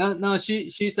 Yeah. No,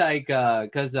 she's like,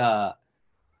 cause I,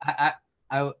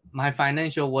 my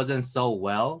financial wasn't so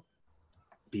well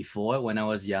before when I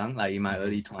was young, like in my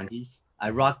early 20s. I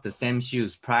rocked the same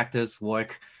shoes, practice,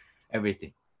 work,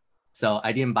 everything. So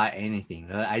I didn't buy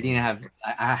anything. I didn't have.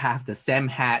 I have the same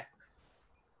hat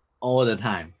all the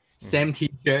time, same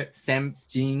T-shirt, same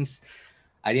jeans.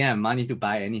 I didn't have money to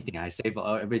buy anything. I saved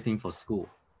everything for school,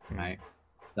 right?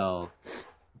 So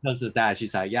because of that,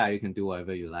 she's like, yeah, you can do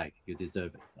whatever you like. You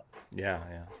deserve it. So, Yeah,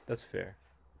 that's fair.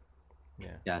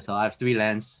 yeah, so I have 3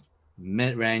 lens,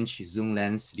 mid-range zoom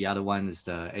lens. The other one is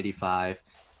the 85,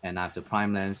 and I have the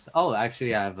prime lens. Oh,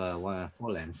 actually, I have one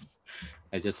 4 lens.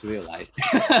 I just realized.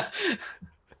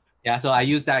 Yeah, so I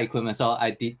use that equipment. So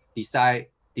I decide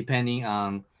depending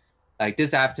on, like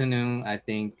this afternoon, I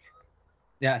think,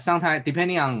 yeah, sometimes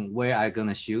depending on where I'm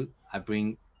gonna shoot, I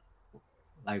bring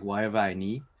like whatever I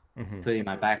need, put it in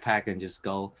my backpack and just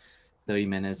go 30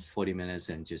 minutes, 40 minutes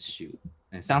and just shoot.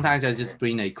 And sometimes I just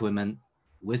bring the equipment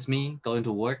with me, going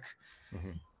to work.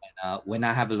 And when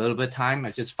I have a little bit of time,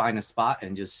 I just find a spot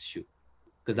and just shoot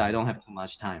because I don't have too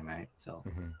much time, right? So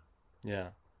Yeah,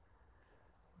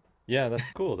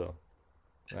 that's cool though.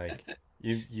 Like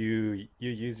you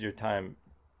use your time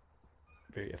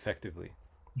very effectively.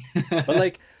 But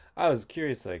like I was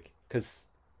curious, like, because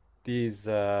these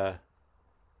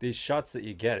these shots that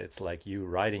you get, it's like you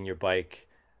riding your bike,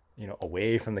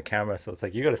 away from the camera. So it's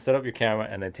like you got to set up your camera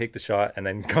and then take the shot and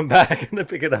then come back and then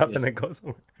pick it up and Yes. then go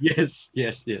somewhere.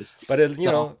 yes. But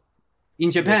In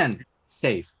Japan,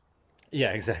 safe.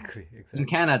 yeah, exactly. In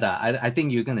Canada, I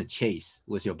think you're gonna chase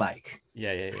with your bike.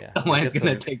 Yeah. Someone's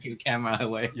gonna take your camera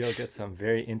away. You'll get some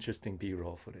very interesting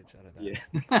B-roll footage out of that.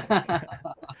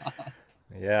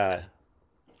 Yeah. Yeah.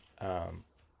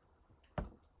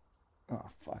 Oh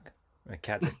fuck! My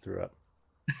cat just threw up.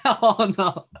 Oh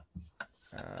no.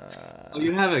 Oh,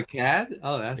 you have a cat?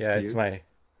 Oh, that's Yeah, cute. it's my.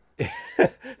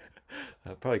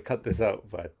 I'll probably cut this out,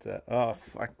 but oh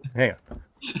fuck! Hang on.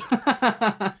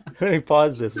 Let me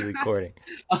pause this recording.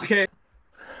 Okay.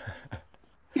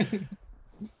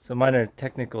 So minor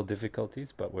technical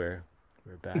difficulties, but we're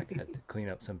back. I had to clean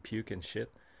up some puke and shit.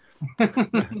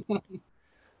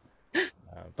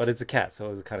 But it's a cat, so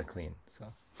it was kind of clean.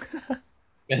 So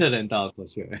Better than dog for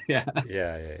sure. Yeah.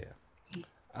 yeah.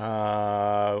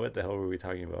 What the hell were we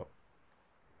talking about?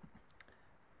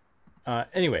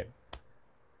 Anyway.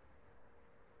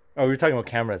 Oh, we were talking about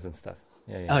cameras and stuff.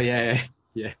 Yeah. Oh yeah.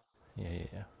 Yeah.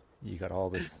 You got all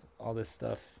this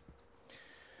stuff.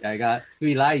 I got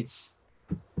 3 lights.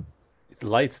 It's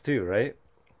lights too, right?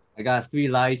 I got 3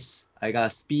 lights. I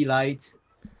got speed light.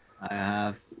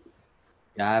 I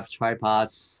have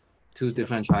tripods, 2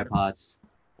 different tripods.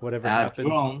 Whatever I have happens.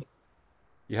 drone.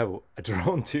 You have a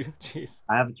drone too? Jeez.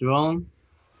 I have drone.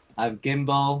 I have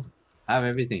gimbal. I have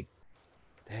everything.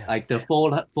 Damn. Like the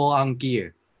full on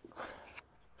gear.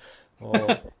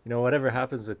 Well, whatever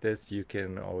happens with this, you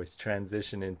can always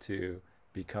transition into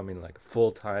becoming like a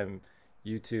full-time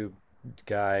YouTube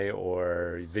guy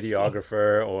or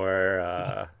videographer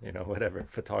or whatever,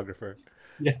 photographer.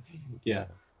 Yeah. Yeah,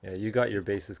 you got your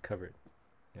bases covered.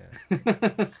 Yeah.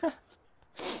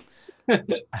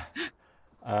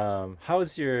 How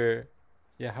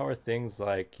are things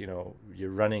like, you're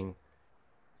running,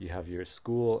 you have your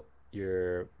school,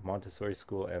 your Montessori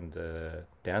school and the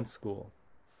dance school.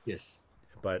 Yes.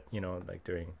 But, like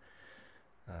during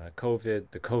the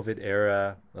COVID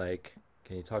era, like,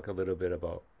 can you talk a little bit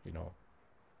about,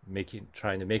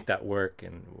 trying to make that work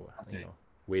and,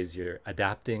 ways you're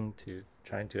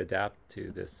trying to adapt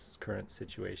to this current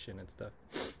situation and stuff?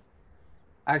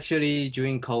 Actually,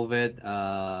 during COVID,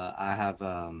 I have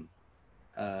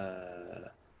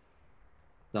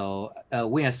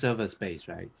we are service based,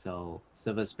 right? So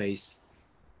service based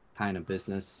kind of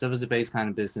business. Service based kind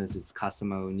of business is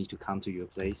customer will need to come to your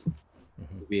place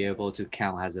to be able to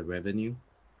count as a revenue.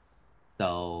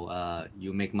 So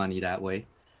you make money that way.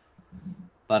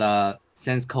 But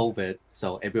since COVID,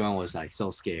 so everyone was like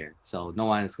so scared. So no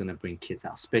one is gonna bring kids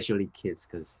out, especially kids,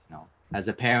 because as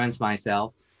a parent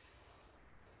myself,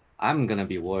 I'm gonna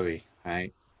be worried,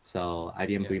 right? So I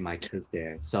didn't bring my kids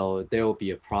there. So there will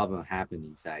be a problem happening.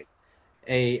 It's like,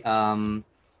 hey, I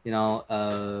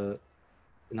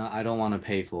don't want to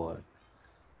pay for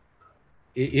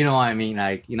it. You know what I mean?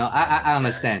 Like, I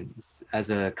understand as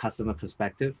a customer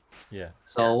perspective. Yeah.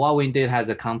 So what we did as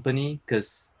a company,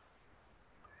 because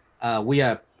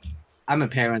I'm a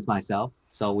parent myself,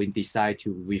 so we decide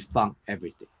to refund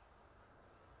everything.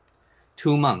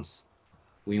 2 months,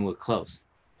 we were closed.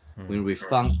 We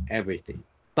refund everything.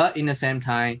 But in the same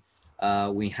time,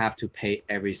 we have to pay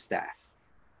every staff.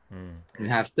 Mm. We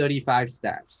have 35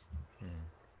 staffs. Mm.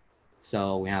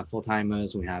 So we have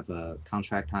full-timers, we have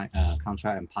contract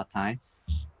and part-time.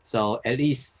 So at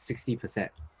least 60%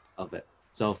 of it.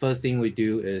 So first thing we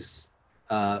do is,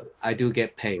 I do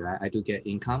get paid, right? I do get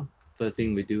income. First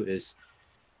thing we do is,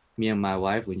 me and my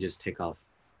wife, we just take off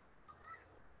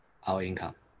our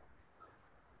income.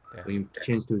 Yeah. We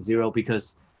change to zero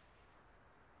because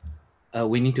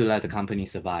we need to let the company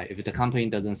survive. If the company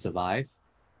doesn't survive,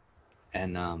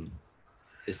 and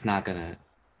it's not gonna,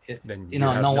 Then you you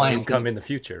know, have no no one is income gonna, in the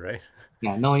future, right?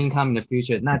 yeah, no income in the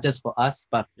future, not just for us,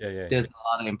 but Yeah. there's a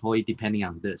lot of employee depending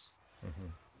on this.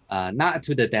 Mm-hmm. Not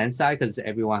to the dance side, because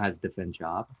everyone has different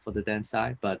job for the dance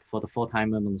side, but for the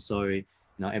full-timer Montessori, you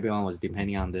know, everyone was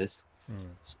depending on this.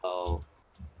 Mm.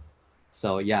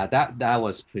 So yeah, that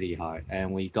was pretty hard.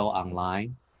 And we go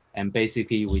online, and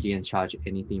basically we didn't charge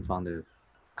anything from the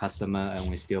customer, and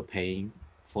we're still paying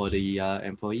for the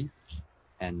employee,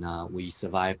 and we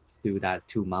survived through that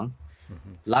 2 months.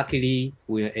 Mm-hmm. Luckily,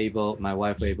 my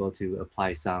wife were able to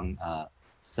apply some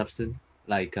substance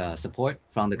like support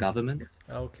from the government,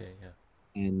 Okay, yeah.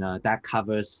 and that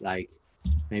covers like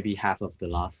maybe half of the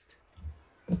loss.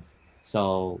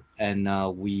 So, and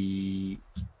we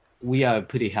are a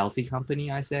pretty healthy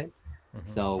company, I say. Mm-hmm.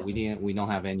 So we don't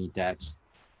have any debts.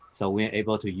 So we're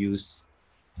able to use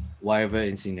whatever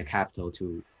is in the capital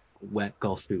to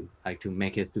go through, like to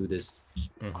make it through this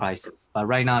Mm-hmm. crisis. But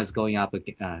right now it's going up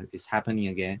again. It's happening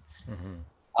again. Mm-hmm.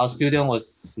 Our student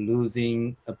was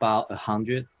losing about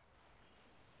 100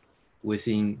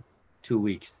 within 2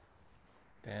 weeks.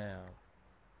 Damn.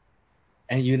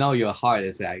 And you know your heart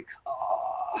is like,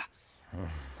 oh.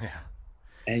 Yeah.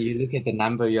 And you look at the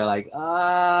number, you're like,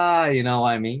 you know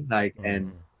what I mean? Like,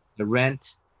 and the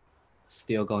rent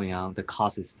still going on, the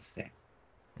cost is the same,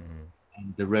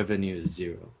 and the revenue is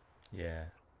zero. Yeah.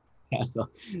 Yeah, so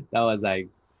that was like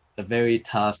a very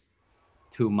tough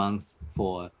 2 months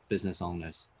for business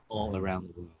owners all around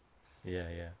the world.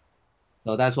 Yeah.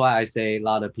 So that's why I say a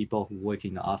lot of people who work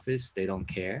in the office, they don't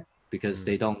care because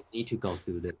they don't need to go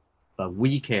through this. But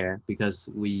we care because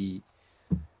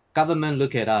government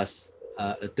look at us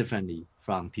differently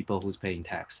from people who's paying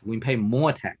tax. We pay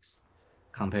more tax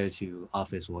compared to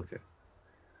office worker,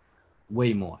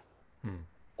 way more.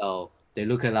 So they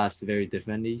look at us very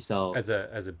differently. So as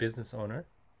a business owner,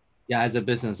 yeah, as a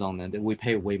business owner, we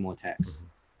pay way more tax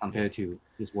compared to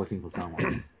just working for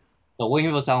someone. So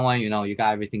working for someone, you know, you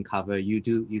got everything covered. You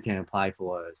can apply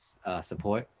for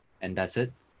support, and that's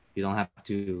it. You don't have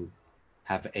to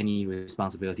have any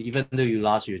responsibility. Even though you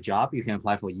lost your job, you can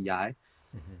apply for EI.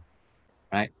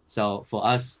 Right? So for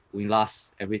us, we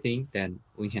lost everything, then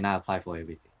we cannot apply for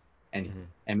everything.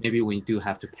 And maybe we do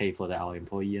have to pay for our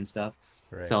employee and stuff.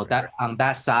 Right, so that on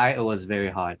that side, it was very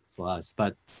hard for us,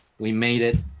 but we made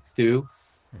it through.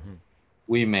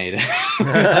 We made it.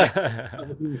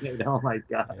 Oh my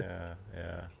God.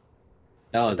 Yeah.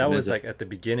 That was like at the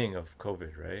beginning of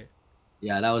COVID, right?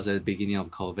 Yeah, that was at the beginning of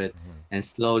COVID. And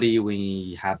slowly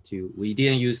we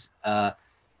didn't use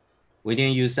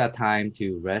that time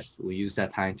to rest. We used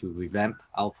that time to revamp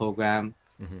our program,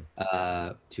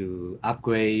 to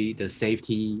upgrade the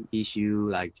safety issue,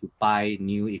 like to buy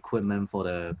new equipment for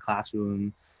the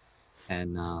classroom,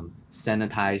 and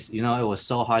sanitize. You know, it was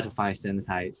so hard to find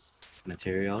sanitized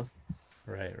materials.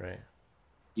 Right.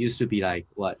 Used to be like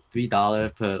what,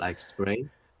 $3 per like spray,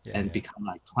 become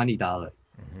like $20.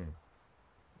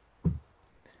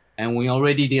 And we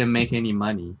already didn't make any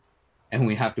money, and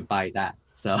we have to buy that.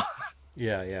 So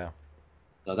yeah.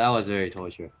 So that was very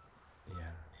torture.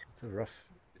 Yeah, it's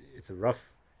a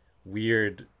rough,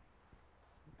 weird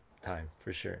time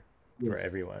for sure for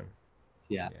everyone.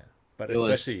 Yeah. But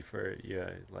especially for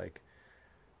like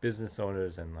business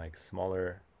owners and like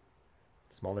smaller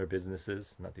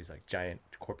businesses, not these like giant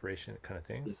corporation kind of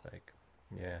things. Like,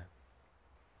 yeah.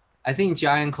 I think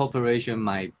giant corporation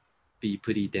might be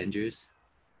pretty dangerous.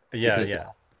 Yeah.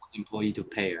 Employee to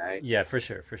pay, right? Yeah, for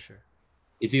sure.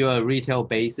 If you're a retail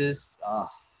basis, oh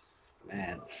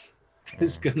man,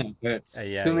 it's gonna hurt.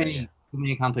 Too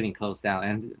many companies close down,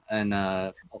 and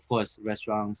of course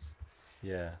restaurants.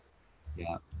 Yeah.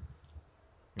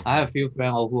 I have a few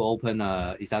friends who open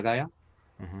izakaya.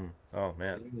 Oh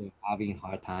man, they're having a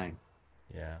hard time.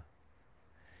 Yeah.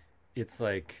 It's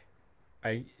like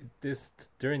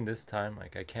during this time,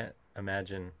 like I can't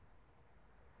imagine.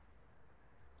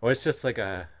 Well, it's just like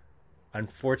a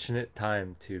unfortunate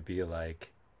time to be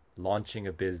like launching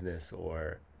a business,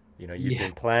 or you've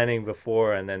been planning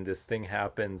before, and then this thing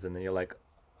happens, and then you're like,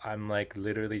 I'm like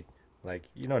literally like,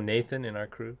 Nathan in our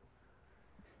crew.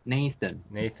 Nathan.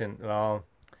 Well,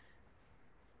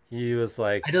 He was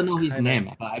like I don't know his kind of,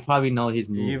 name, but I probably know his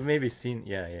you've move. maybe seen,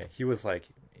 yeah, yeah. He was like,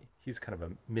 he's kind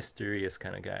of a mysterious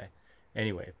kind of guy.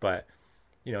 Anyway, but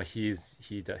you know, he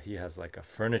has like a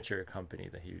furniture company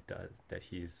that he does, that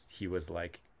he was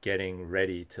like getting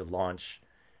ready to launch,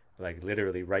 like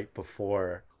literally right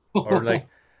before, or like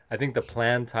I think the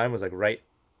planned time was like right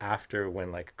after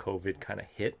when like COVID kind of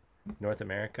hit North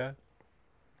America,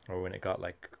 or when it got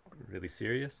like really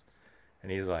serious.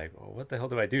 And he's like, well, what the hell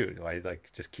do I do? Do I like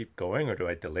just keep going, or do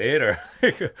I delay it, or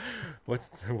what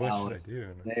That should I was do?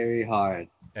 very hard.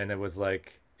 And it was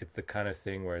like, it's the kind of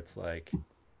thing where it's like,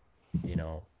 you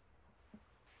know,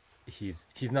 he's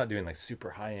not doing like super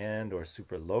high end or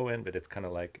super low end, but it's kind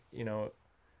of like, you know,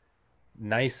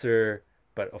 nicer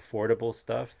but affordable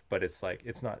stuff, but it's like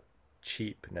it's not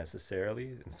cheap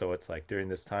necessarily. And so it's like during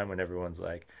this time when everyone's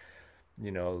like, you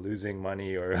know, losing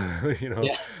money, or you know,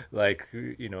 Yeah. like,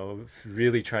 you know,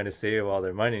 really trying to save all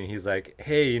their money, and he's like,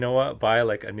 hey, you know what, buy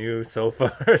like a new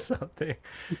sofa or something,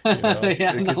 you know,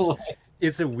 Yeah, like no way.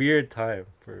 it's a weird time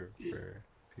for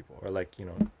people, or like, you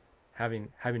know,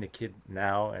 having a kid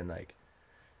now, and like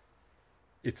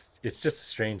it's just a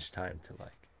strange time to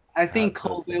like I think have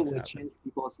those COVID things will happen. change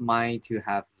people's mind to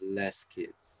have less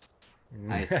kids.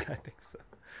 I think, I think so.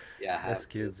 yeah, have Less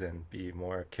kids and be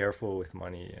more careful with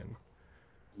money, and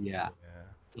yeah.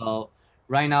 yeah. So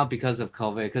right now, because of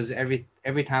COVID, because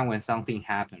every time when something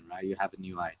happen, right, you have a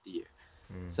new idea.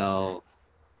 Mm. So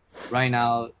right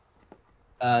now,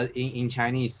 in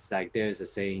Chinese, like there's a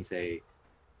saying, say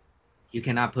you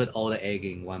cannot put all the egg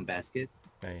in one basket.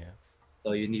 Yeah.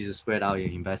 So you need to spread out your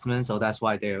investment. So that's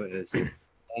why there is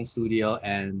an studio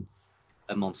and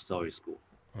a Montessori school.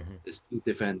 Hmm. It's two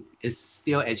different. It's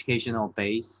still educational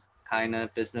based kind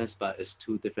of business, but it's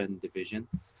two different division.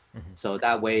 Hmm. So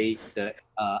that way, the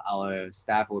our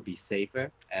staff will be safer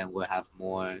and will have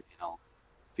more,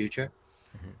 future.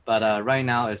 Hmm. But right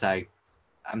now, it's like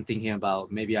I'm thinking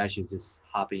about maybe I should just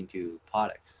hop into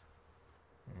products.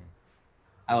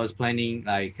 I was planning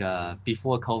like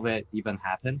before COVID even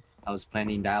happened. I was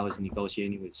planning that I was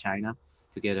negotiating with China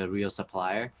to get a real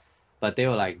supplier, but they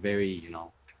were like very,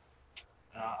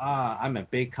 I'm a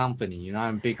big company,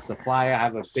 I'm a big supplier, I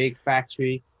have a big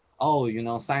factory. Oh,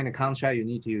 sign a contract, you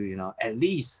need to, at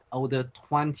least order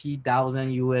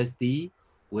 20,000 USD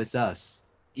with us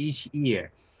each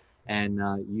year. And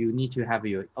you need to have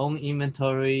your own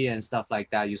inventory and stuff like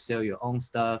that. You sell your own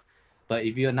stuff. But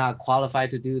if you're not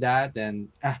qualified to do that, then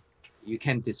you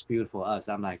can dispute for us.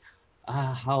 I'm like,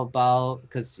 how about,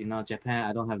 because Japan,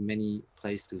 I don't have many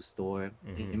place to store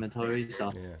Hmm. inventory,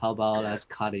 so Yeah. how about us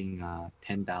cutting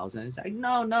 10,000? It's like,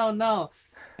 no, no, no.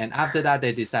 And after that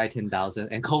they decide 10,000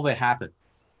 and COVID happened,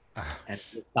 and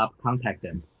they stop contact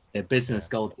them. Their Yeah. business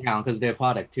go down because their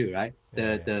product too, right? Yeah.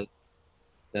 the Yeah. the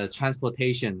the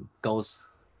transportation goes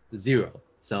zero,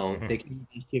 so Hmm. they can't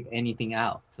even ship anything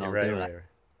out. Yeah. So Right. Right. Right.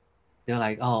 they're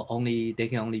like, oh, only they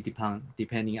can only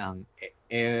depending on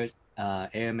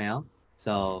airmail. Hmm.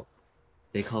 So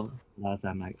they call us.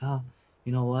 I'm like, oh,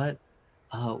 you know what?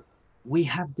 Uh, we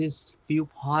have this few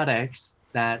products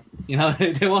that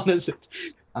they want us.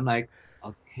 I'm like,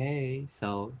 okay,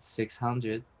 so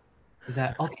 600. Is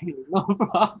that okay? No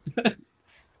problem.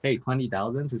 Hey,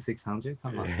 20,000 to 600.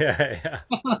 Come on. Yeah.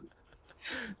 Yeah.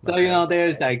 So Not bad.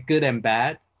 there's like good and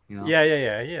bad. You know. Yeah. Yeah.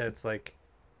 Yeah. Yeah. It's like,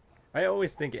 I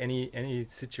always think any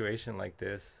situation like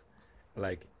this,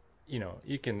 like, you know,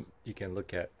 you can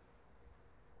look at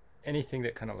anything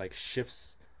that kind of like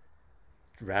shifts,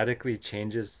 radically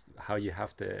changes how you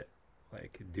have to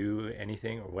like do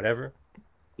anything or whatever.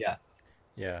 Yeah.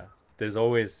 Yeah, there's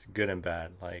always good and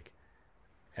bad, like,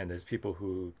 and there's people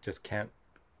who just can't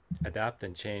adapt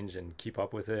and change and keep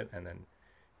up with it, and then,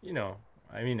 you know,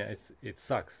 I mean, it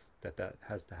sucks that that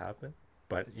has to happen,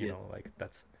 but you Yeah. know, like,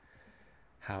 that's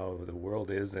how the world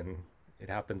is, and it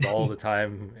happens all the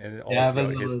time and all Yeah, but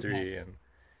throughout history. And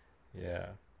yeah,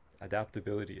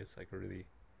 adaptability is like a really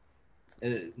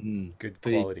good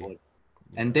pretty quality. important.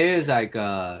 And Yeah. there's like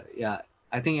yeah,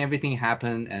 I think everything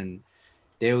happened and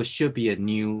there should be a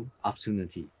new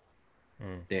opportunity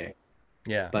Mm. there.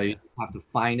 Yeah. But Yeah. you have to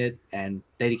find it and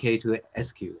dedicate to it,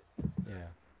 execute it. Yeah.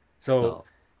 So So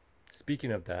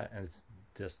speaking of that, and it's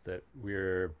just that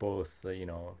we're both, you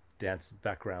know, dance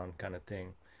background kind of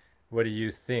thing. What do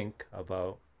you think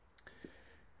about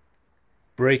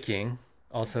breaking,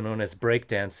 also known as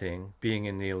breakdancing, being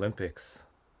in the Olympics?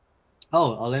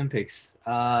 Olympics.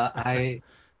 I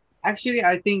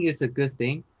think it's a good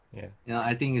thing. Yeah.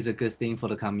 I think it's a good thing for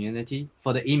the community,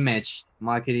 for the image,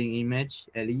 marketing image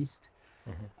at least.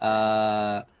 Hmm.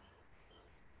 Uh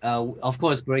of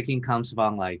course breaking comes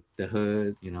from like the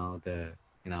hood, the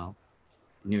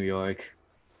New York.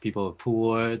 people are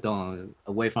poor, don't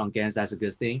away from gangs, that's a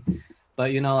good thing.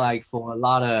 But like for a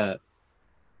lot of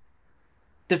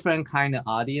different kind of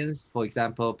audience, for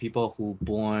example, people who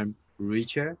born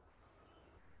richer,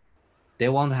 they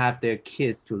want to have their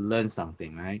kids to learn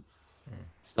something, right?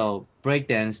 So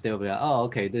breakdance, they'll be like, oh,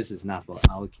 okay, this is not for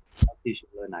our kids. Our kids should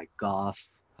learn like golf,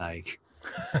 like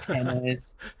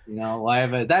tennis,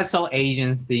 whatever. That's so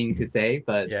Asian thing to say,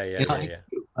 but Yeah, it's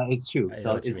true. It's true. I know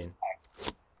So what you mean.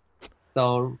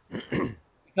 so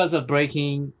because of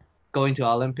breaking, going to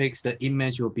Olympics, the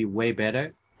image will be way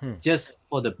better. Just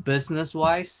for the business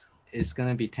wise, it's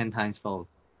gonna be 10 times fold.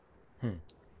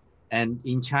 And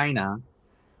in China,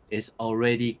 it's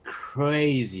already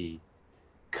crazy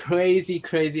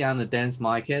on the dance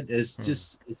market.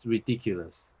 It's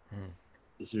ridiculous.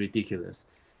 It's ridiculous.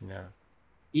 Yeah.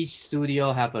 Each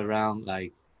studio have around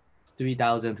like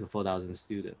 3,000 to 4,000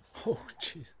 students. Oh,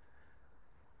 jeez.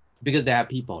 Because they have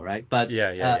people, right? But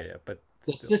yeah. But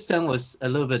the system was a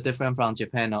little bit different from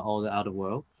Japan or all the other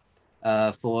world.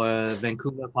 For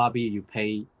Vancouver, probably you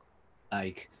pay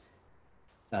like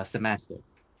a semester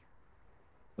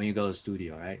when you go to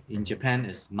studio, right? In Japan,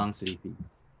 it's monthly fee.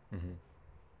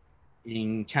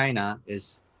 In China,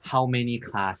 is how many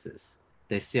classes.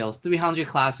 They sell 300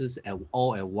 classes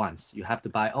all at once. You have to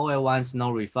buy all at once, no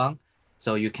refund.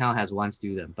 So you count as one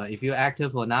student. But if you're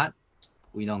active or not,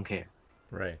 we don't care.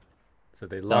 Right. So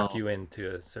they lock you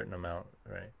into a certain amount,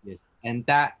 right? Yes. And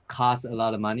that costs a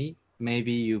lot of money.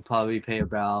 Maybe you probably pay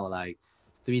about like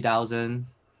 3,000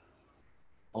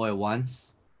 all at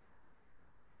once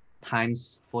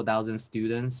times 4,000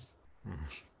 students.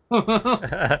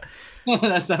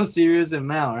 That's some serious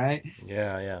amount, right?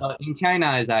 Yeah. So in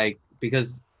China, it's like,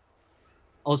 because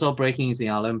also breaking is in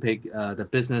Olympic, the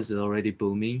business is already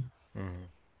booming.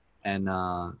 And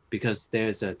because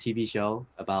there's a TV show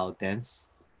about dance.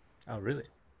 Oh, really?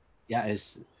 Yeah,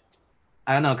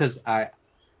 I don't know, because I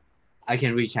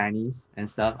can read Chinese and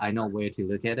stuff. I know where to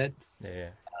look at it. Yeah.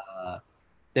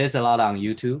 There's a lot on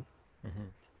YouTube.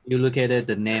 You look at it,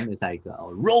 the name is like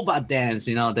robot dance,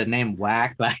 the name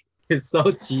whack, like it's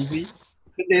so cheesy.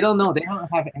 They don't know, they don't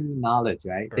have any knowledge,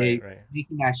 right? They're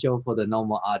making that show for the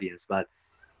normal audience. But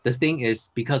the thing is,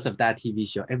 because of that TV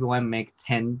show, everyone make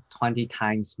 10, 20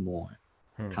 times more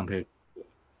compared to.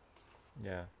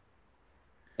 Yeah.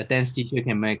 A dance teacher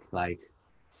can make like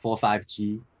 4,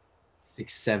 5G,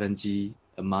 6, 7G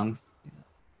a month.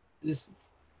 It's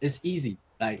easy,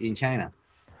 like in China.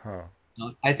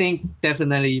 I think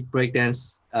definitely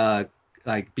breakdance,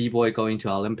 like b-boy going to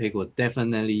Olympic will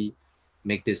definitely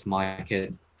make this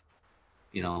market,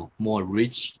 more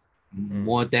rich.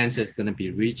 More dancers going to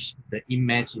be rich. The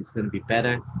image is going to be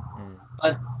better.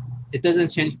 But it doesn't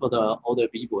change for the older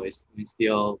b-boys. We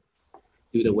still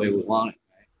do the way we want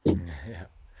it, right?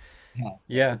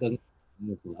 Yeah. It doesn't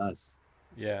change for us.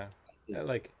 Yeah.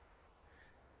 Like,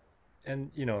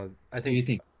 and I think.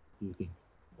 Do you think?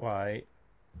 Well,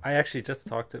 I actually just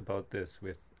talked about this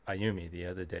with Ayumi the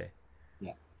other day.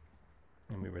 Yeah.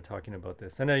 And we were talking about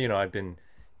this. And I've been,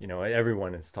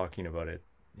 everyone is talking about it,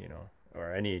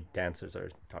 or any dancers are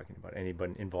talking about it,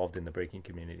 anybody involved in the breaking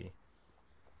community.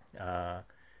 I've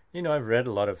read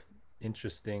a lot of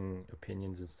interesting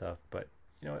opinions and stuff, but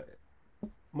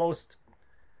most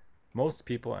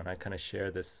people, and I kind of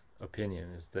share this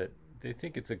opinion, is that they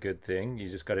think it's a good thing. You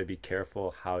just got to be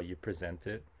careful how you present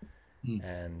it.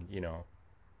 And you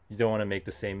don't want to make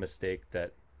the same mistake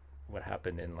that what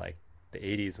happened in like the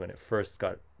 80s when it first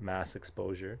got mass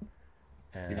exposure.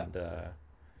 And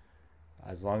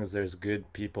as long as there's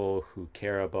good people who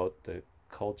care about the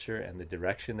culture and the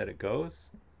direction that it goes,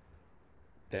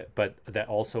 but that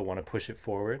also want to push it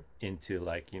forward into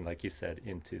like you said,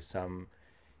 into some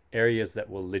areas that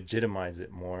will legitimize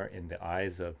it more in the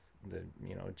eyes of the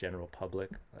general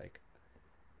public. Like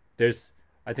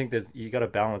I think you got to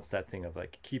balance that thing of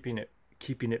like keeping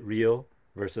it real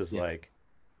versus like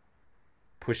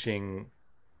pushing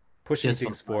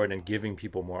things forward and giving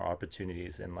people more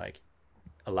opportunities and like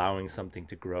allowing something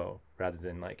to grow rather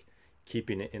than like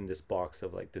keeping it in this box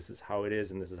of like, this is how it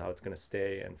is and this is how it's going to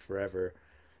stay and forever,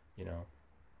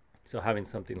 So having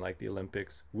something like the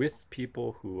Olympics with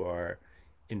people who are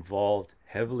involved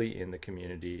heavily in the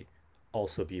community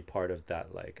also be part of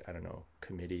that, like, I don't know,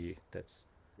 committee that's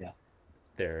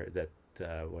there, that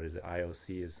what is it,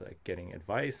 IOC is like getting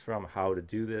advice from how to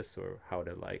do this or how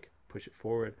to like push it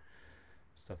forward,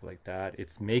 stuff like that.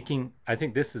 I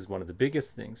think this is one of the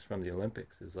biggest things from the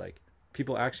Olympics is like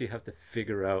people actually have to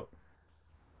figure out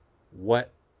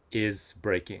what is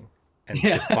breaking and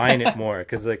define it more,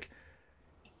 because like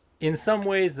in some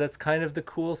ways that's kind of the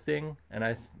cool thing, and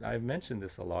I've mentioned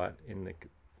this a lot in a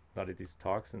lot of these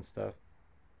talks and stuff,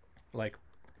 like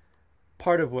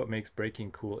part of what makes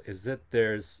breaking cool is that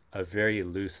there's a very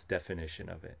loose definition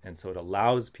of it, and so it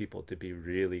allows people to be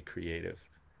really creative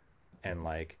and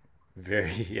like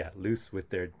very yeah loose with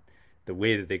their the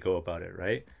way that they go about it,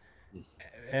 right? Yes.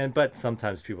 And but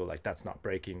sometimes people are like that's not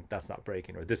breaking,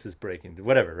 or this is breaking,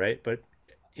 whatever, right? But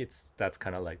it's that's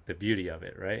kind of like the beauty of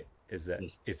it, right? Is that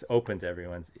Yes. it's open to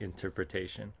everyone's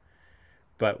interpretation.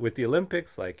 But with the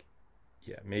Olympics, like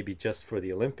yeah, maybe just for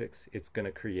the Olympics, it's going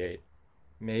to create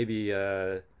maybe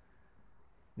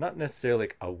not necessarily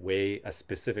like a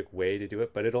specific way to do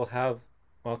it, but it'll have,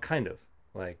 well, kind of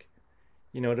like,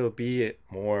 it'll be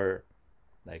more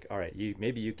like, all right,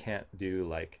 maybe you can't do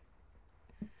like,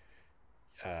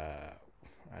 uh,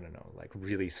 I don't know, like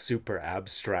really super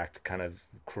abstract kind of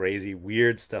crazy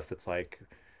weird stuff that's like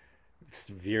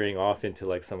veering off into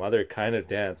like some other kind of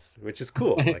dance, which is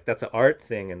cool. Like that's an art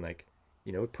thing and like,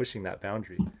 pushing that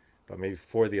boundary. But maybe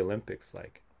for the Olympics,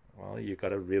 like, well, you got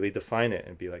to really define it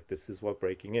and be like, this is what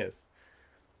breaking is.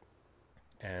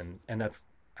 And that's,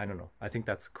 I don't know. I think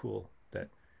that's cool that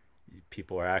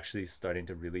people are actually starting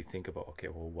to really think about, okay,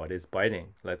 well, what is biting?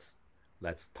 Let's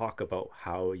talk about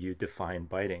how you define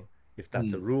biting. If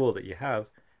that's a Mm, rule that you have,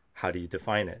 how do you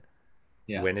define it?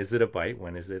 yeah. When is it a bite?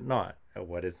 When is it not?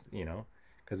 What is,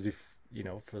 because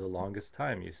for the longest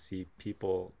time, you see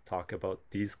people talk about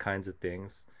these kinds of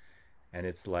things, and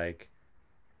it's like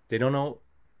they don't know.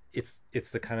 It's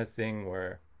the kind of thing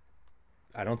where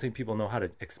I don't think people know how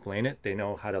to explain it. They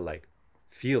know how to like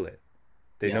feel it.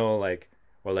 They Yeah. know like,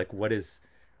 or like what is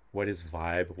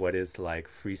vibe, what is like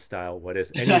freestyle, what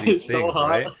is any of That these is so things,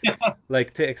 hard. right?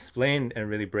 Like to explain and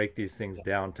really break these things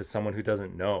down to someone who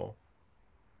doesn't know,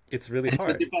 it's really And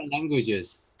to hard. different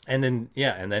languages. And then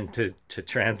yeah, and then to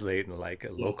translate and like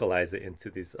Yeah. localize it into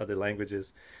these other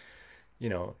languages, you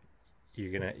know,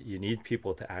 you need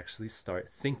people to actually start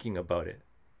thinking about it,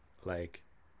 like,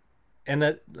 and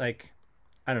that like,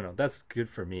 I don't know, that's good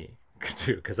for me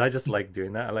too, because I just like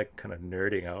doing that. I like kind of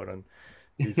nerding out on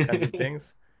these kinds of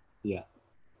things. Yeah.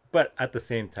 But at the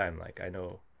same time, like I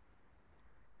know,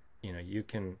 you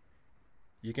can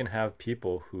have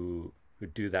people who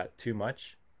do that too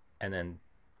much, and then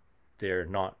they're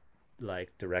not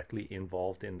like directly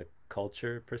involved in the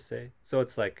culture per se. So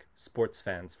it's like sports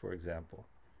fans, for example.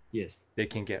 Yes. They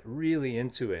can get really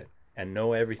into it and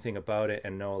know everything about it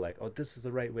and know like, oh, this is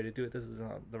the right way to do it, this is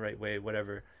not the right way,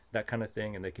 whatever, that kind of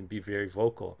thing, and they can be very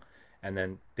vocal. And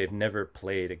then they've never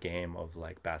played a game of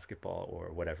like basketball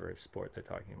or whatever sport they're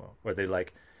talking about, or they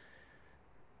like,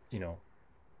 you know,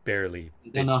 barely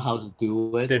They don't they know how to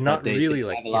do it, they're but not they really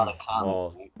like have a lot of comment,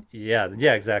 involved. right? Yeah,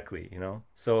 yeah, exactly,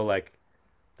 so like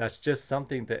that's just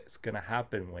something that's going to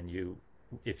happen when you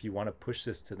if you want to push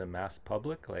this to the mass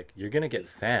public. Like you're going to get Yes.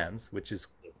 fans, which is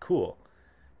cool,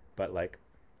 but like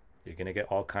you're going to get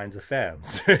all kinds of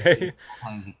fans. Yes. Right? All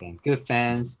kinds of fans. Good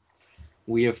fans,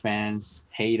 weird fans,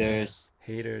 haters,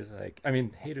 Haters, like, I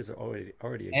mean, haters are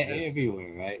already exist.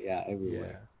 everywhere, right? Yeah,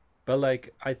 Yeah, everywhere. but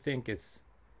like I think it's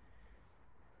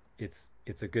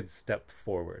a good step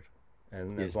forward,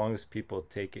 and as Yes. long as people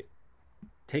take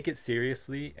it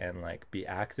seriously and like be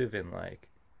active in like,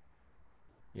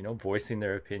 voicing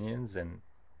their opinions and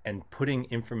putting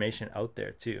information out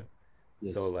there too.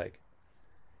 So Yes. like,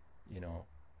 you know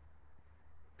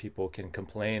people can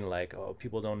complain like, oh,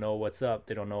 people don't know what's up,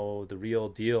 they don't know the real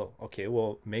deal. Okay,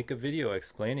 well, make a video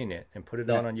explaining it and put it Yeah.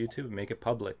 out on YouTube and make it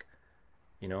public,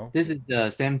 you know This is the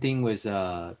same thing with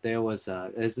there was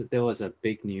a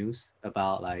big news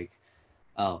about like,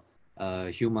 oh,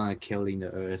 human killing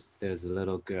the earth. There's a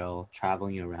little girl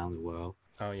traveling around the world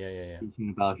oh yeah, yeah,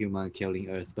 teaching about human killing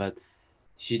earth, but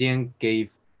she didn't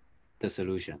give the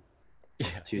solution.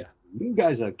 yeah, She's, yeah, you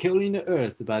guys are killing the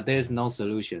earth, but there's no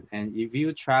solution. And if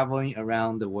you're traveling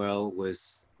around the world with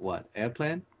what,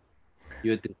 airplane,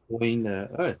 you're destroying the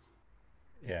earth,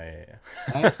 yeah, yeah,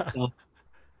 right? yeah. So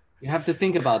you have to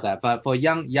think about that. But for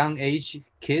young age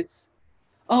kids,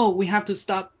 oh, we have to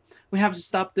stop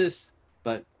this.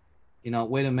 But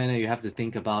wait a minute, you have to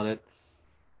think about it.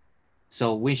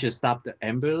 So we should stop the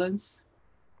ambulance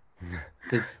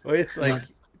because Well, it's you know, like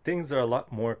things are a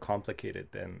lot more complicated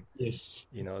than yes,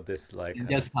 this like and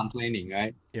kind of just complaining,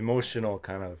 right? emotional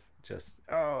kind of just,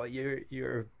 oh,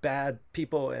 you're bad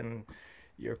people and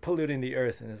you're polluting the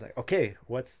earth, and it's like, okay,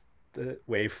 what's the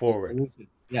way The forward? solution.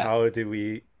 Yeah, How do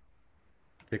we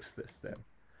fix this then?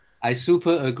 I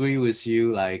super agree with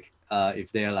you. Like,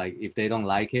 if they don't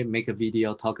like it, make a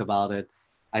video, talk about it.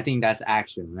 I think that's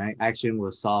action, right? Action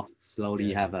will solve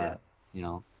slowly, Yeah, have yeah, a,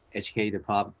 educate the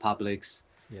publics.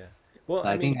 yeah. Well, So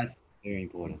I I think mean, that's very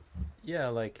important. yeah,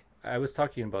 like I was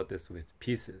talking about this with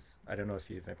Pieces. I don't know if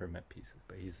you've ever met Pieces,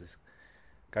 but he's this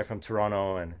guy from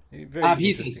Toronto, and very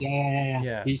Pieces. interesting. Yeah.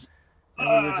 Yeah, He's and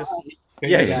we were just he's a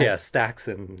yeah, crazy yeah, guy. yeah, Stacks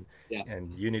and Yeah.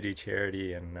 Unity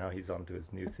Charity, and now he's on to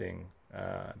his new thing.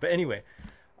 But anyway,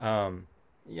 um,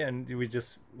 yeah, and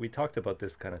we talked about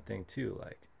this kind of thing too,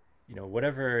 like,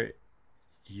 whatever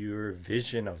your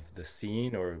vision of the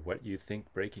scene or what you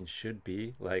think breaking should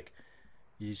be, like,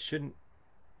 you shouldn't.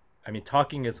 I mean,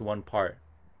 talking is one part,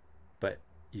 but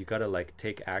you gotta like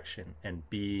take action and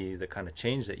be the kind of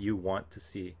change that you want to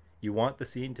see. You want the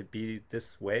scene to be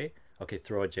this way. Okay,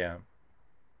 throw a jam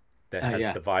that has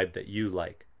Yeah. the vibe that you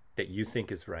like, that you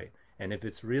think is right. And if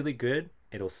it's really good,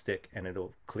 it'll stick and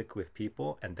it'll click with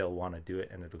people and they'll want to do it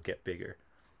and it'll get bigger.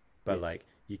 But Yes. like,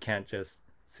 you can't just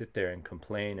sit there and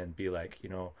complain and be like,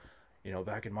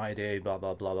 back in my day, blah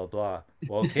blah blah blah blah.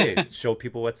 Well, okay, show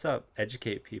people what's up,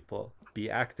 educate people, be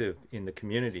active in the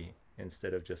community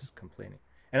instead of just complaining.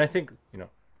 And I think,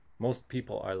 most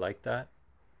people are like that,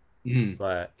 Mm.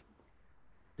 but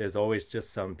there's always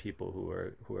just some people who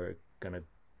are gonna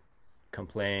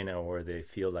complain, or they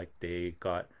feel like they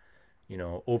got,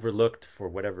 overlooked for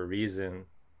whatever reason.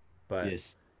 But,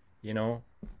 Yes. you know,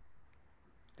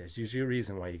 there's usually a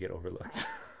reason why you get overlooked.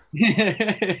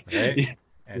 Right? Yeah.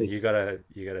 And you Yes. gotta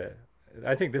you gotta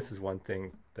I think this is one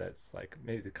thing that's like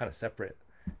maybe kind of separate.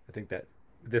 I think that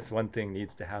this one thing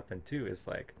needs to happen too, is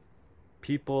like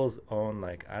people's own,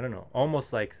 like, I don't know,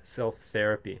 almost like self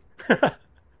therapy.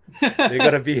 they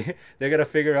gotta be they gotta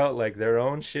figure out like their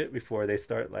own shit before they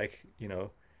start, like,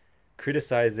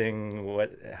 criticizing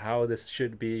how this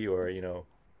should be, or, I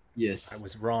Yes.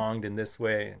 was wronged in this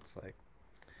way. It's like,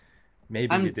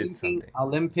 maybe I'm you did thinking something.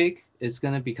 Olympic is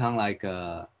gonna become like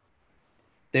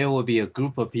there will be a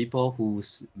group of people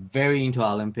who's very into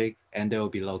Olympic, and there will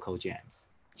be local jams.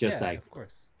 Just Yeah, like of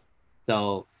course.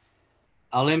 so,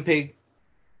 Olympic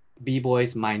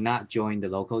b-boys might not join the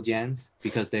local jams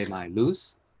because they might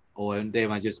lose, or they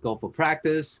might just go for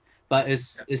practice. But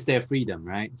it's their freedom,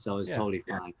 right? So it's Yeah, totally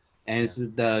fine. And yeah, it's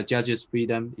the judges'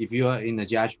 freedom. If you are in the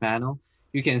judge panel,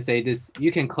 you can say this.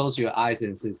 You can close your eyes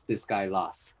and say this guy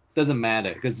lost. Doesn't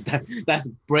matter because that's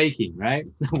breaking, right?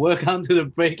 Welcome to the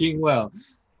breaking world.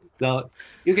 So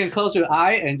you can close your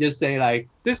eye and just say like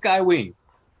this guy win,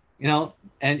 you know.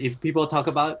 And if people talk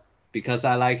about because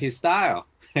I like his style,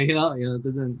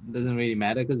 doesn't really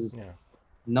matter because it's yeah,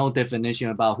 no definition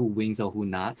about who wins or who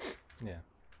not. yeah,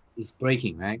 It's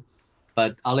breaking, right?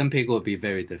 But Olympic will be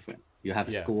very different. You have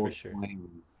a yeah, for score sure, point.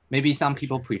 Maybe some for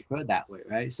people sure. prefer that way,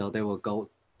 right? So they will go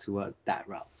toward that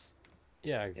route.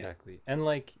 Yeah, Yeah. exactly. And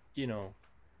like,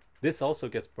 this also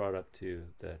gets brought up too,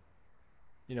 that,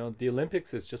 the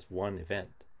Olympics is just one event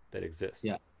that Yeah. exists,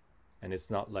 and it's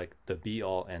not like the be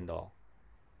all end all.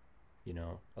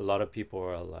 A lot of people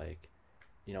are like,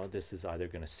 this is either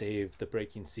going to save the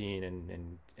breaking scene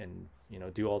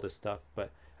and do all this stuff,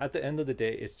 but at the end of the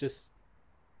day, it's just,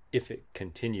 if it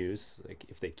continues, like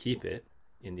if they keep it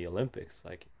in the Olympics,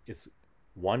 like, it's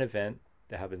one event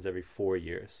that happens every 4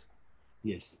 years.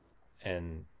 Yes.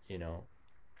 And,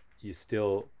 you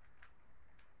still,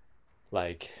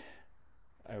 like,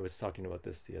 I was talking about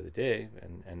this the other day,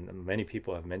 and many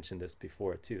people have mentioned this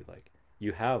before too, like,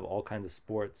 you have all kinds of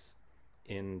sports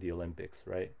in the Olympics,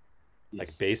 right? Like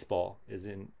Yes. baseball is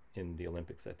in the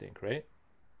Olympics, I think, right?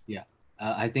 Yeah.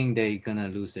 I think they're gonna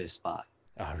lose their spot.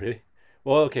 Oh, really?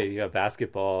 Well, okay, you got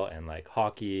basketball and like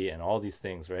hockey and all these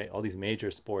things, right? All these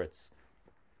major sports.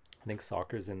 I think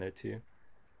soccer's in there too.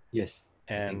 Yes.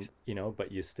 I think And, so.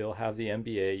 but you still have the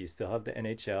NBA, you still have the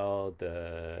NHL,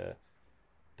 the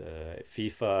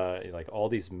FIFA, like all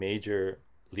these major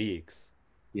leagues.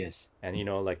 Yes. And,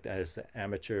 like, there's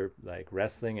amateur like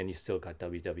wrestling, and you still got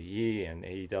WWE and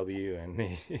AEW and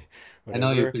I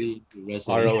know you're whatever, pretty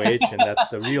wrestling. ROH, and that's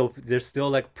the real. There's still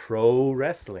like pro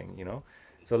wrestling.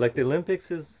 So like the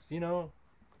Olympics is,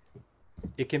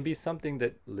 it can be something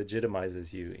that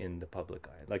legitimizes you in the public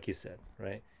eye, like you said,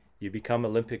 right? You become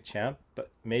Olympic champ, but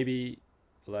maybe,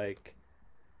 like,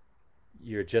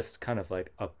 you're just kind of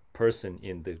like a person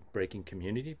in the breaking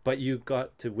community, but you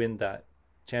got to win that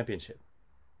championship,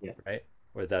 Yeah. right?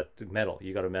 Or that medal,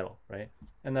 you got a medal, right?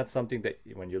 And that's something that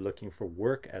when you're looking for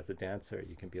work as a dancer,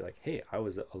 you can be like, hey, I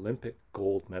was an Olympic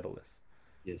gold medalist.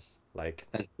 Yes. Like,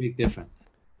 That's big difference.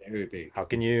 Very big. how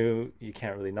can you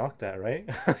can't really knock that, right?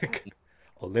 Like,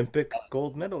 Olympic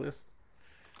gold medalist.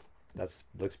 That's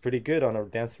looks pretty good on a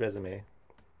dance resume.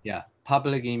 Yeah.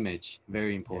 Public image,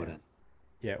 very Yeah. important.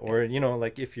 Yeah. Yeah. Or,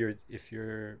 like, if you're,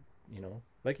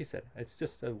 like you said, it's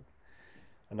just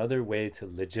another way to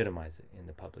legitimize it in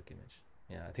the public image.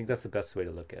 Yeah, I think that's the best way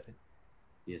to look at it.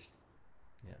 Yes.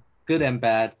 Yeah. Good and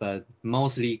bad, but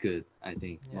mostly good, I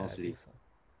think. Yeah, I think Mostly. so.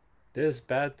 there's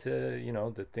bad to,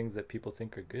 the things that people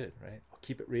think are good, right?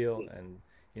 Keep it real Yes. and,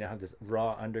 have this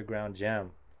raw underground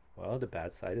jam. Well, the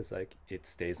bad side is like it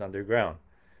stays underground,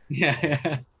 Yeah.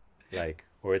 right? Yeah. Like,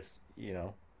 or it's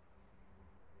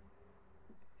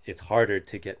harder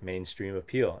to get mainstream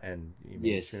appeal, and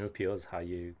mainstream Yes. appeal is how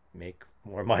you make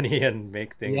more money and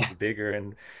make Yeah. things bigger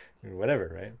and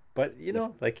whatever, right? But Yeah.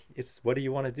 like, it's what do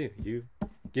you want to do? You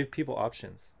give people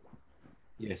options.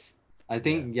 Yes. I Yeah,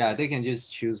 think, yeah, they can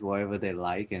just choose whatever they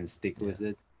like and stick yeah, with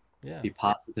it, yeah, be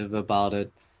positive about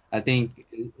it. I think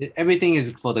everything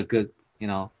is for the good,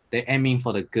 they're aiming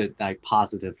for the good, like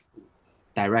positive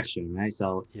direction, right?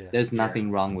 So yeah, there's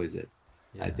nothing wrong with it,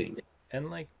 I yeah. think. And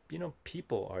like,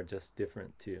 people are just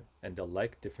different too, and they'll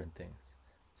like different things.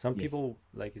 Some Yes. people,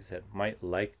 like you said, might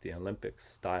like the Olympics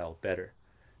style better.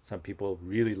 Some people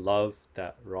really love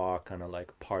that raw kind of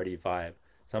like party vibe.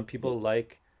 Some Yeah. people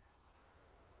like,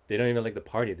 they don't even like the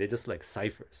party, they just like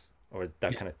ciphers or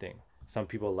that Yeah. kind of thing. Some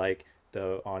people like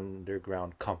the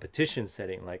underground competition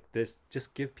setting. Like this,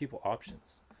 just give people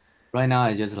options. Right now,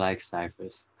 I just like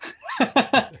ciphers.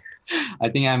 I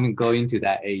think I'm going to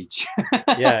that age.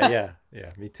 Yeah, yeah,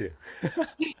 yeah, me too.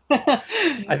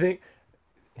 I think,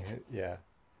 yeah,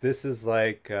 this is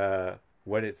like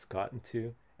what it's gotten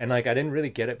to. And like, I didn't really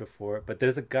get it before, but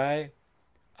there's a guy,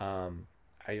 um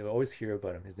I always hear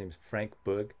about him. His name's Frank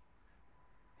Boog.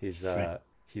 he's Frank. uh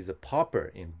he's a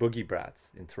popper in Boogie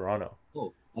Brats in Toronto.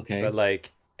 Oh, But okay.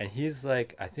 like, and he's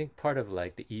like, I think part of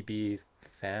like the EB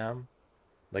fam,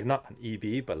 like not an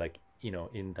EB, but like,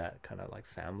 in that kind of like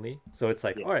family. So it's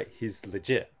like, Yeah. all right, he's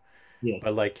legit. But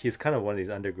Yes. like, he's kind of one of these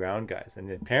underground guys, and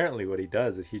apparently what he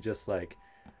does is he just like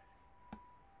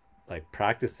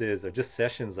practices or just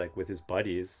sessions like with his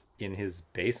buddies in his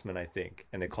basement, I think,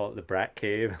 and they call it the Brat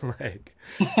Cave. Like,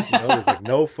 there's like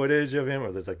no footage of him,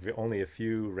 or there's like only a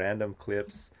few random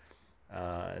clips,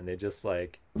 and they just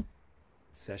like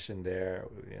session there.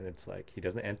 And it's like he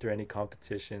doesn't enter any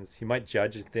competitions. He might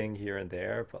judge a thing here and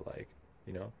there, but like,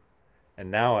 you know and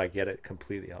now I get it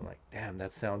completely. I'm like, damn,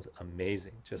 that sounds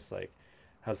amazing. Just like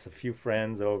have a few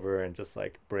friends over and just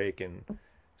like break and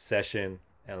session,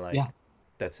 and Yeah. like,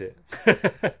 that's it.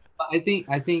 I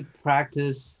think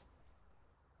practice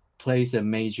plays a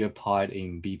major part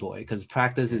in b-boy because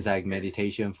practice is Mm. like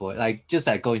meditation for like just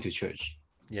like going to church.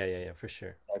 Yeah, yeah, yeah, for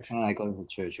sure, for It's kind sure. of like going to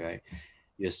church, right?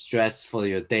 You're stressed for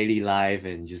your daily life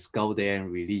and just go there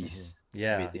and release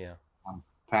Yeah, everything. yeah,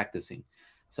 Practicing.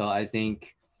 So I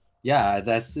think, yeah,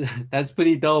 that's that's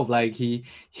pretty dope. Like he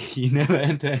never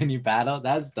entered any battle.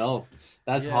 That's dope.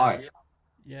 That's yeah, hard.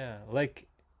 yeah. Like,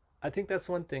 I think that's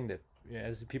one thing that,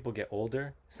 as people get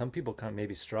older, some people kind of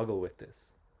maybe struggle with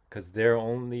this, because their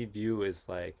only view is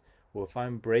like, well, if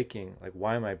I'm breaking, like,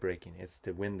 why am I breaking? It's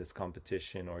to win this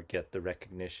competition or get the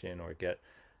recognition or get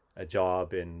a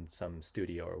job in some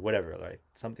studio or whatever, like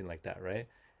something like that, right?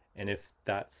 And if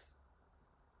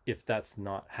that's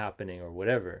not happening or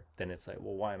whatever, then it's like,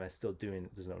 well, why am I still doing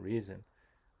it? There's no reason.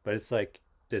 But it's like,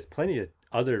 there's plenty of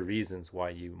other reasons why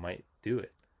you might do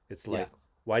it. It's Yeah. like,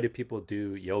 why do people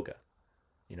do yoga?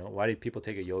 Why do people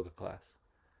take a yoga class?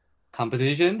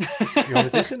 Competition.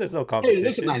 Competition? There's no Hey,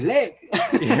 look at my competition. leg.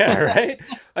 Yeah, right.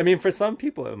 I mean, for some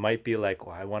people it might be like,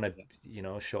 well, I want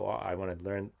to, show off, I want to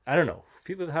learn. I don't know,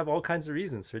 people have all kinds of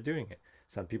reasons for doing it.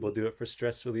 Some people do it for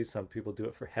stress release, some people do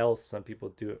it for health, some people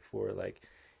do it for like,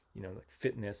 like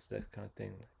fitness, that kind of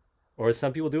thing, or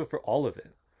some people do it for all of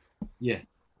it. Yeah.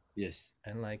 Yes.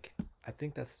 And like, I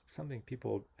think that's something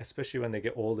people, especially when they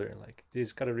get older, like, they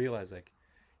just got to realize, like,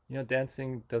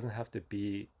 dancing doesn't have to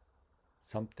be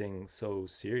something so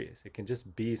serious. It can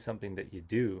just be something that you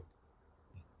do,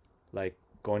 like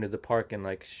going to the park and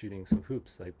like shooting some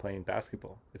hoops, like playing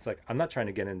basketball. It's like, I'm not trying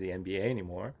to get in the NBA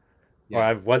anymore, or Yeah.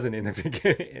 I wasn't in the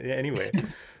beginning anyway.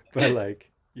 But like,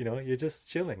 you're just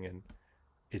chilling, and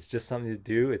it's just something to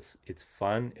do. It's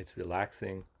fun, it's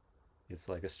relaxing, it's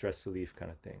like a stress relief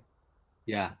kind of thing.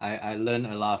 Yeah. I learned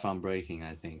a lot from breaking,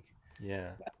 I think.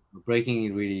 Yeah, Breaking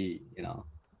is really,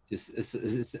 just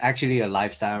it's actually a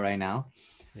lifestyle right now.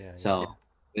 yeah, yeah. So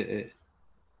it,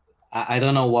 I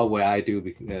don't know what would I do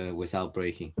without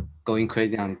breaking. Going Mm.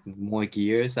 crazy on more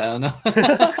gears. I don't know.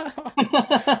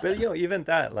 But even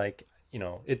that, like,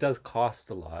 it does cost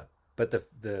a lot. But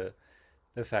the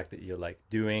fact that you're like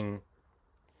doing,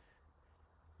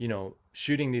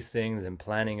 shooting these things and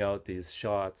planning out these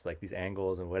shots, like these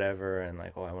angles and whatever, and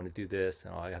like, oh, I want to do this,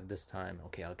 and oh, I have this time.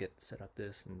 Okay, I'll get set up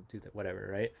this and do that, whatever,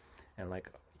 right? And like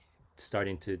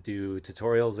starting to do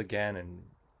tutorials again and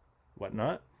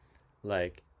whatnot.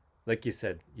 Like, like you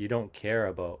said, you don't care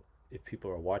about if people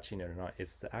are watching it or not.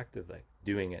 It's the act of like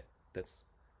doing it that's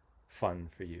fun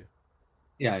for you.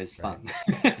 Yeah, it's right?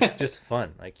 fun. It's just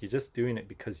fun. Like you're just doing it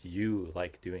because you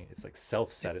like doing it. It's like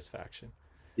self-satisfaction.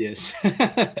 Yes.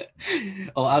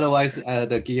 Or otherwise,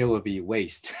 the gear will be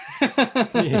waste.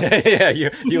 Yeah, yeah.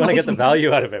 You want to get the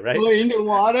value out of it, right? Go in the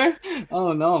water?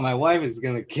 Oh no, my wife is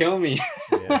gonna kill me.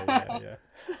 Yeah, yeah,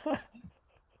 yeah.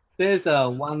 There's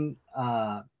one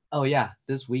oh yeah,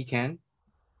 this weekend,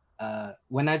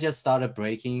 when I just started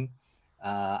breaking,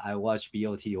 I watched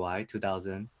BOTY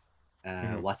 2000,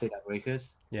 Mhm. Waseda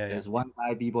Breakers. Yeah, yeah, There's one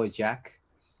guy, B-Boy Jack.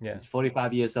 yeah. He's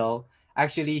 45 years old.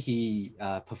 Actually, he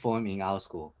performed in our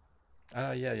school.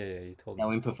 Yeah, yeah, yeah. You told Yeah,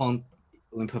 me.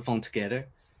 we performed together,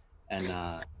 and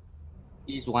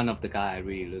he's one of the guy I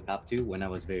really look up to when I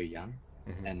was very young.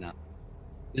 Hmm. And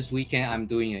this weekend, I'm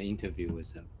doing an interview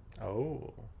with him.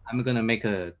 Oh, I'm gonna make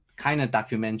a kind of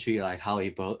documentary like how he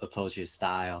approaches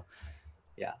style.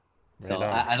 Yeah. right So on.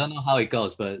 I don't know how it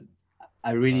goes, but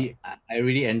Huh. I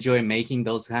really enjoy making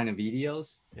those kind of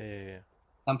videos. Yeah, yeah, yeah.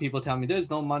 Some people tell me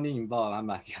there's no money involved. I'm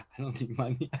like, I don't need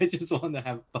money. I just want to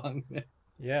have fun.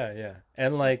 Yeah, yeah.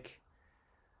 And like,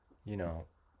 you know,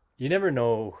 you never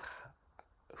know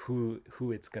who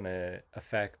it's gonna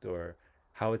affect or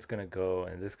how it's gonna go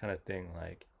and this kind of thing.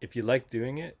 Like, if you like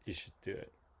doing it, you should do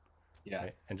it, Yeah.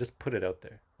 right? And just put it out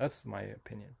there. That's my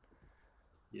opinion,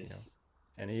 you know. Yes.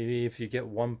 And if you get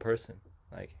one person,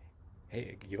 like,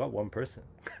 hey, you got one person,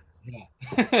 right?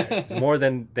 It's Yeah. more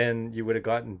than you would have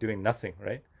gotten doing nothing,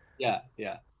 right? Yeah.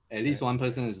 Yeah. At least Right. one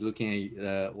person is looking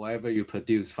at whatever you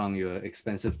produce from your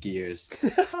expensive gears.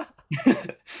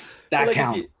 But That like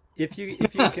counts. if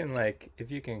you can like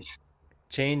if you can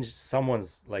change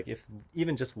someone's like if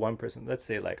even just one person, let's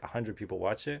say like 100 people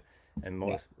watch it and Yeah.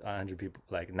 most 100 people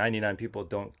like 99 people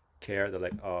don't care, they're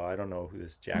like, oh, I don't know who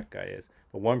this Jack guy is,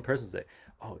 but one person's like,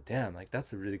 oh damn, like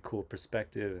that's a really cool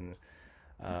perspective and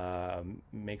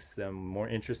makes them more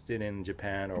interested in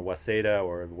Japan or Waseda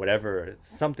or whatever,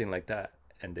 something like that,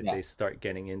 and that Yeah. they start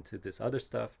getting into this other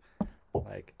stuff.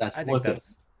 Like That's worth it.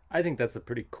 I think that's a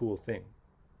pretty cool thing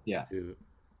Yeah. to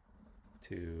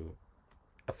to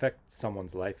affect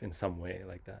someone's life in some way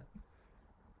like that.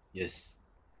 Yes.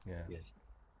 Yeah. Yes.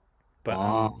 But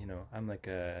I'm, Oh. you know, I'm like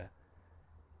a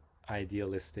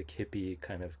idealistic hippie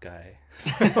kind of guy.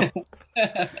 So,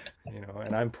 you know,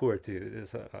 and I'm poor too.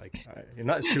 It's like you're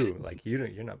not true. Like you're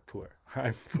not poor.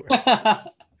 I'm poor.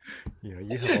 You know,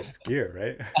 you have all this gear,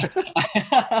 right?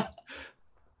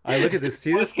 I look at this.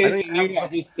 See Worst this? I case don't even have scenario, I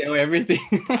just sell everything.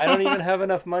 I don't even have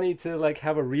enough money to like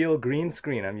have a real green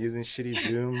screen. I'm using shitty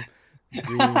Zoom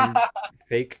green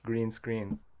fake green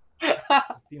screen.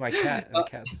 See my cat and the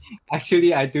cat's.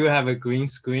 Actually, I do have a green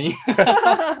screen.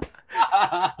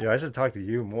 Yeah, I should talk to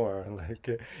you more. Like,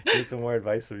 get some more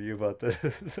advice from you about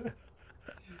this.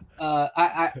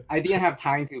 I didn't have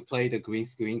time to play the green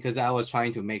screen because I was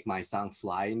trying to make my son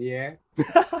fly in the air.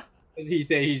 He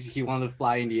said he wanted to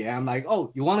fly in the air. I'm like,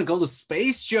 oh, you want to go to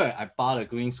space? Sure. I bought a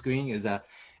green screen.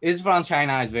 It's from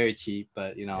China. It's very cheap,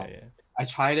 but Yeah, yeah. I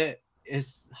tried it.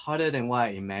 It's harder than what I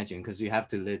imagined because you have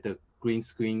to let the green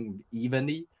screen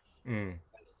evenly. Mm.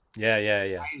 Yeah, yeah,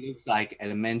 yeah. It looks like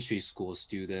elementary school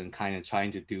student kind of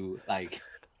trying to do like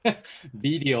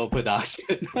video production.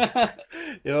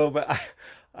 Yo, but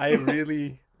I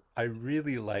really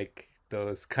like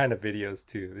those kind of videos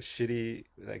too. The shitty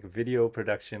like video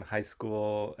production, high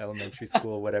school, elementary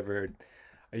school, whatever.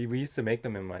 We used to make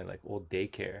them in my like old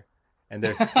daycare, and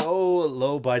they're so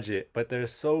low budget, but they're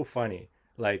so funny.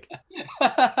 Like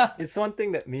it's one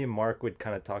thing that me and Mark would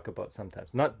kind of talk about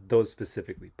sometimes. Not those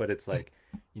specifically, but it's like,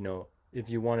 you know, if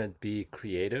you want to be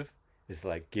creative, it's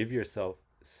like give yourself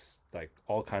like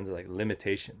all kinds of like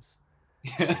limitations,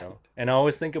 you know. And I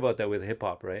always think about that with hip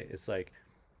hop, right? It's like,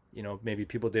 you know, maybe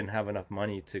people didn't have enough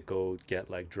money to go get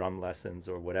like drum lessons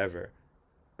or whatever,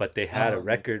 but they had a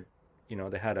record, you know,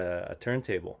 they had a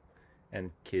turntable, and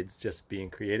kids just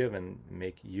being creative and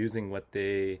make using what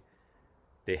they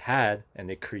had, and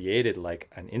they created like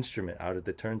an instrument out of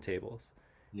the turntables.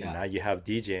 And Yeah. now you have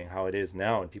DJing how it is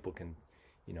now, and people can,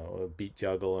 you know, beat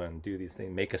juggle and do these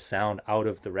things, make a sound out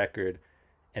of the record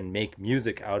and make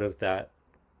music out of that,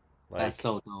 That's like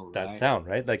so dope, that right? sound,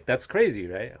 right? Like that's crazy,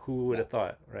 right? Who would Yeah. have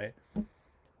thought, right?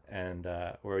 And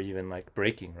or even like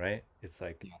breaking, right? It's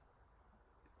like Yeah.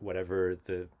 whatever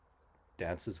the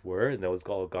dances were, and those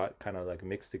all got kind of like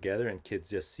mixed together, and kids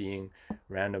just seeing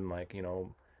random like, you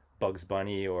know, Bugs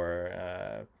Bunny or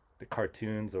the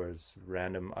cartoons or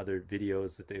random other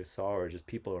videos that they saw or just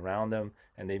people around them,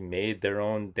 and they made their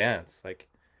own dance. Like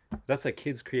that's like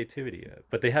kids creativity,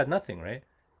 but they had nothing, right?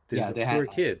 These Yeah, are they had poor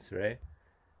kids, right?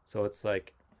 So it's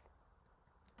like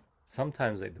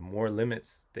sometimes like the more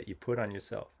limits that you put on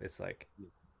yourself, it's like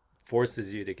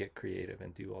forces you to get creative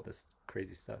and do all this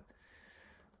crazy stuff.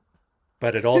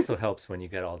 But it also helps when you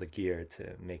get all the gear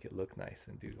to make it look nice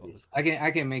and do all this. I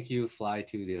can make you fly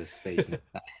to the space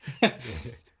next time.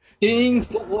 King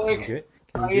footwork Okay.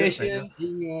 variation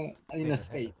in the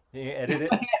space. You edit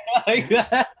it. Like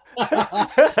that.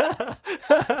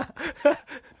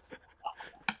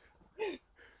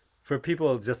 For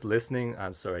people just listening,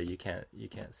 I'm sorry you can't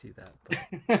see that, but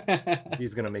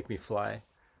he's gonna make me fly.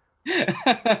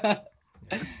 Yeah,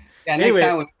 next Anyway.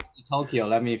 time we go to Tokyo,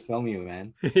 let me film you,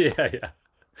 man. yeah,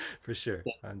 for sure.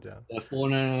 I'm down. The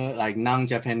foreigner, like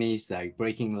non-Japanese, like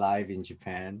breaking life in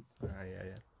Japan.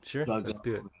 Yeah. Sure. But, Let's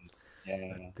do it.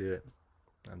 Yeah. Let's do it.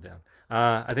 I'm down.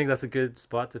 I think that's a good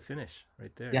spot to finish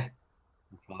right there. Yeah.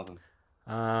 No problem.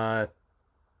 Thank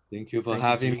Thank you for you,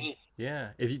 having G. me. Yeah.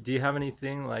 Do you have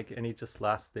anything, like any just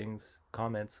last things,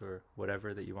 comments or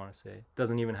whatever that you want to say?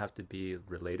 Doesn't even have to be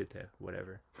related to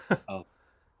whatever. I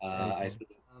anything. think,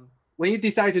 when you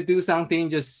decide to do something,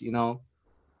 just do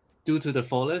to the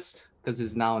fullest, because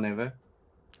it's now or never.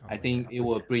 Oh I my think God. it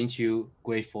will bring you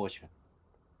great fortune,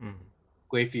 Mhm.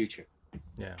 great future.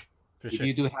 Yeah, for If sure.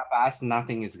 you do half-ass,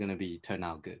 nothing is gonna turn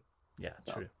out good. Yeah,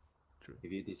 So- true.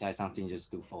 If you decide something,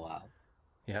 just do full out.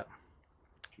 Yeah.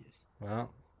 Yes.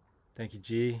 Well, thank you,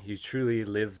 G. You truly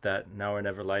lived that now or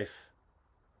never life.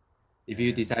 If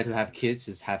you decide to have kids,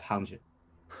 just have 100.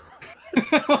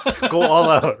 Go all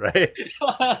out, right?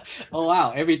 Oh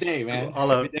wow! Every day, man. all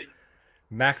Every out. day.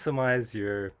 Maximize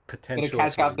your To potential.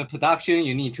 catch up the production,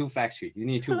 you need 2 factories. You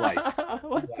need 2 wives.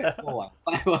 What the hell? 4 wives,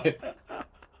 5 wives.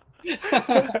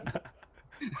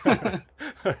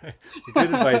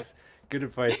 Good advice. Good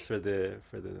advice for the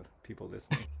people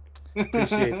listening.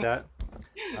 Appreciate that.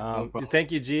 problem.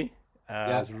 Thank you, G.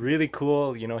 Yeah. It was really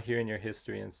cool, hearing your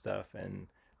history and stuff and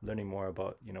learning more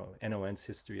about, NON's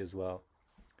history as well.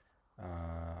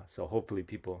 So hopefully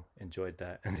people enjoyed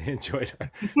that and they enjoyed our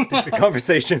stupid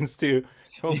conversations too.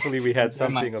 Hopefully we had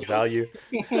Very much something of so. value.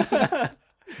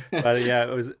 But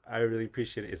yeah, I really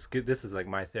appreciate it. It's good. This is like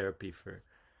my therapy for,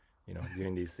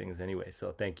 doing these things anyway.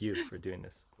 So thank you for doing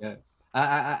this. Yeah.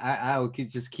 I will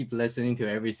just keep listening to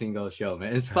every single show,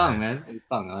 man. It's fun, man. It's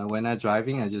fun. When I'm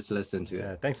driving, I just listen to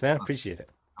Yeah, it. thanks, man. Appreciate it.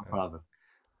 No problem.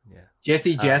 Yeah.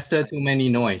 Jesse Jester, too many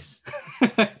noise.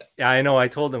 Yeah, I know. I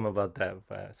told him about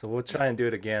that. So we'll try and do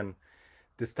it again.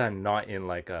 This time, not in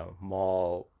like a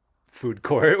mall food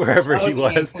court, wherever he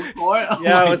was.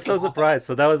 Yeah, I was so surprised.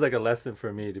 So that was like a lesson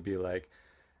for me to be like,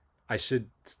 I should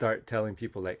start telling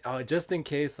people like, oh, just in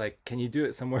case, like, can you do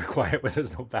it somewhere quiet where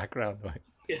there's no background noise?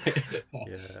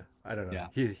 Yeah, I don't know.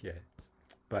 Yeah.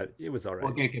 But it was all right.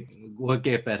 We'll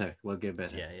get better. We'll get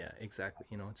better. Yeah, exactly.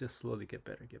 Just slowly get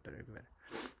better.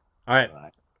 All right. All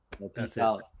right. Well, That's peace it.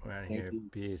 out. We're out of Thank here. you.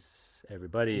 Peace,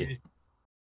 everybody.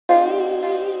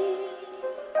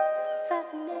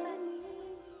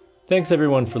 Thanks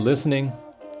everyone for listening.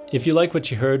 If you like what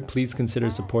you heard, please consider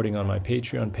supporting on my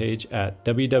Patreon page at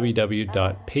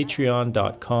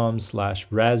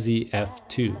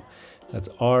www.patreon.com/RazzyF2. That's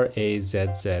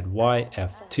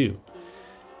RAZZYF2.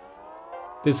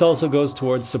 This also goes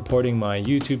towards supporting my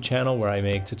YouTube channel where I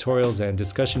make tutorials and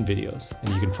discussion videos. And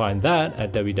you can find that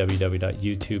at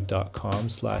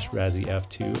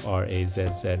www.youtube.com/RazzyF2,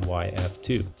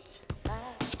 RAZZYF2.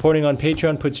 Supporting on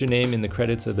Patreon puts your name in the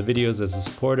credits of the videos as a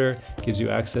supporter, gives you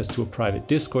access to a private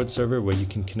Discord server where you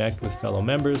can connect with fellow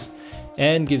members,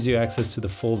 and gives you access to the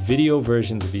full video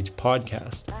versions of each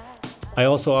podcast. I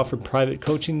also offer private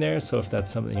coaching there, so if that's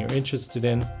something you're interested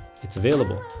in, it's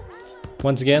available.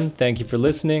 Once again, thank you for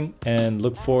listening and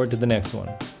look forward to the next one.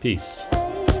 Peace.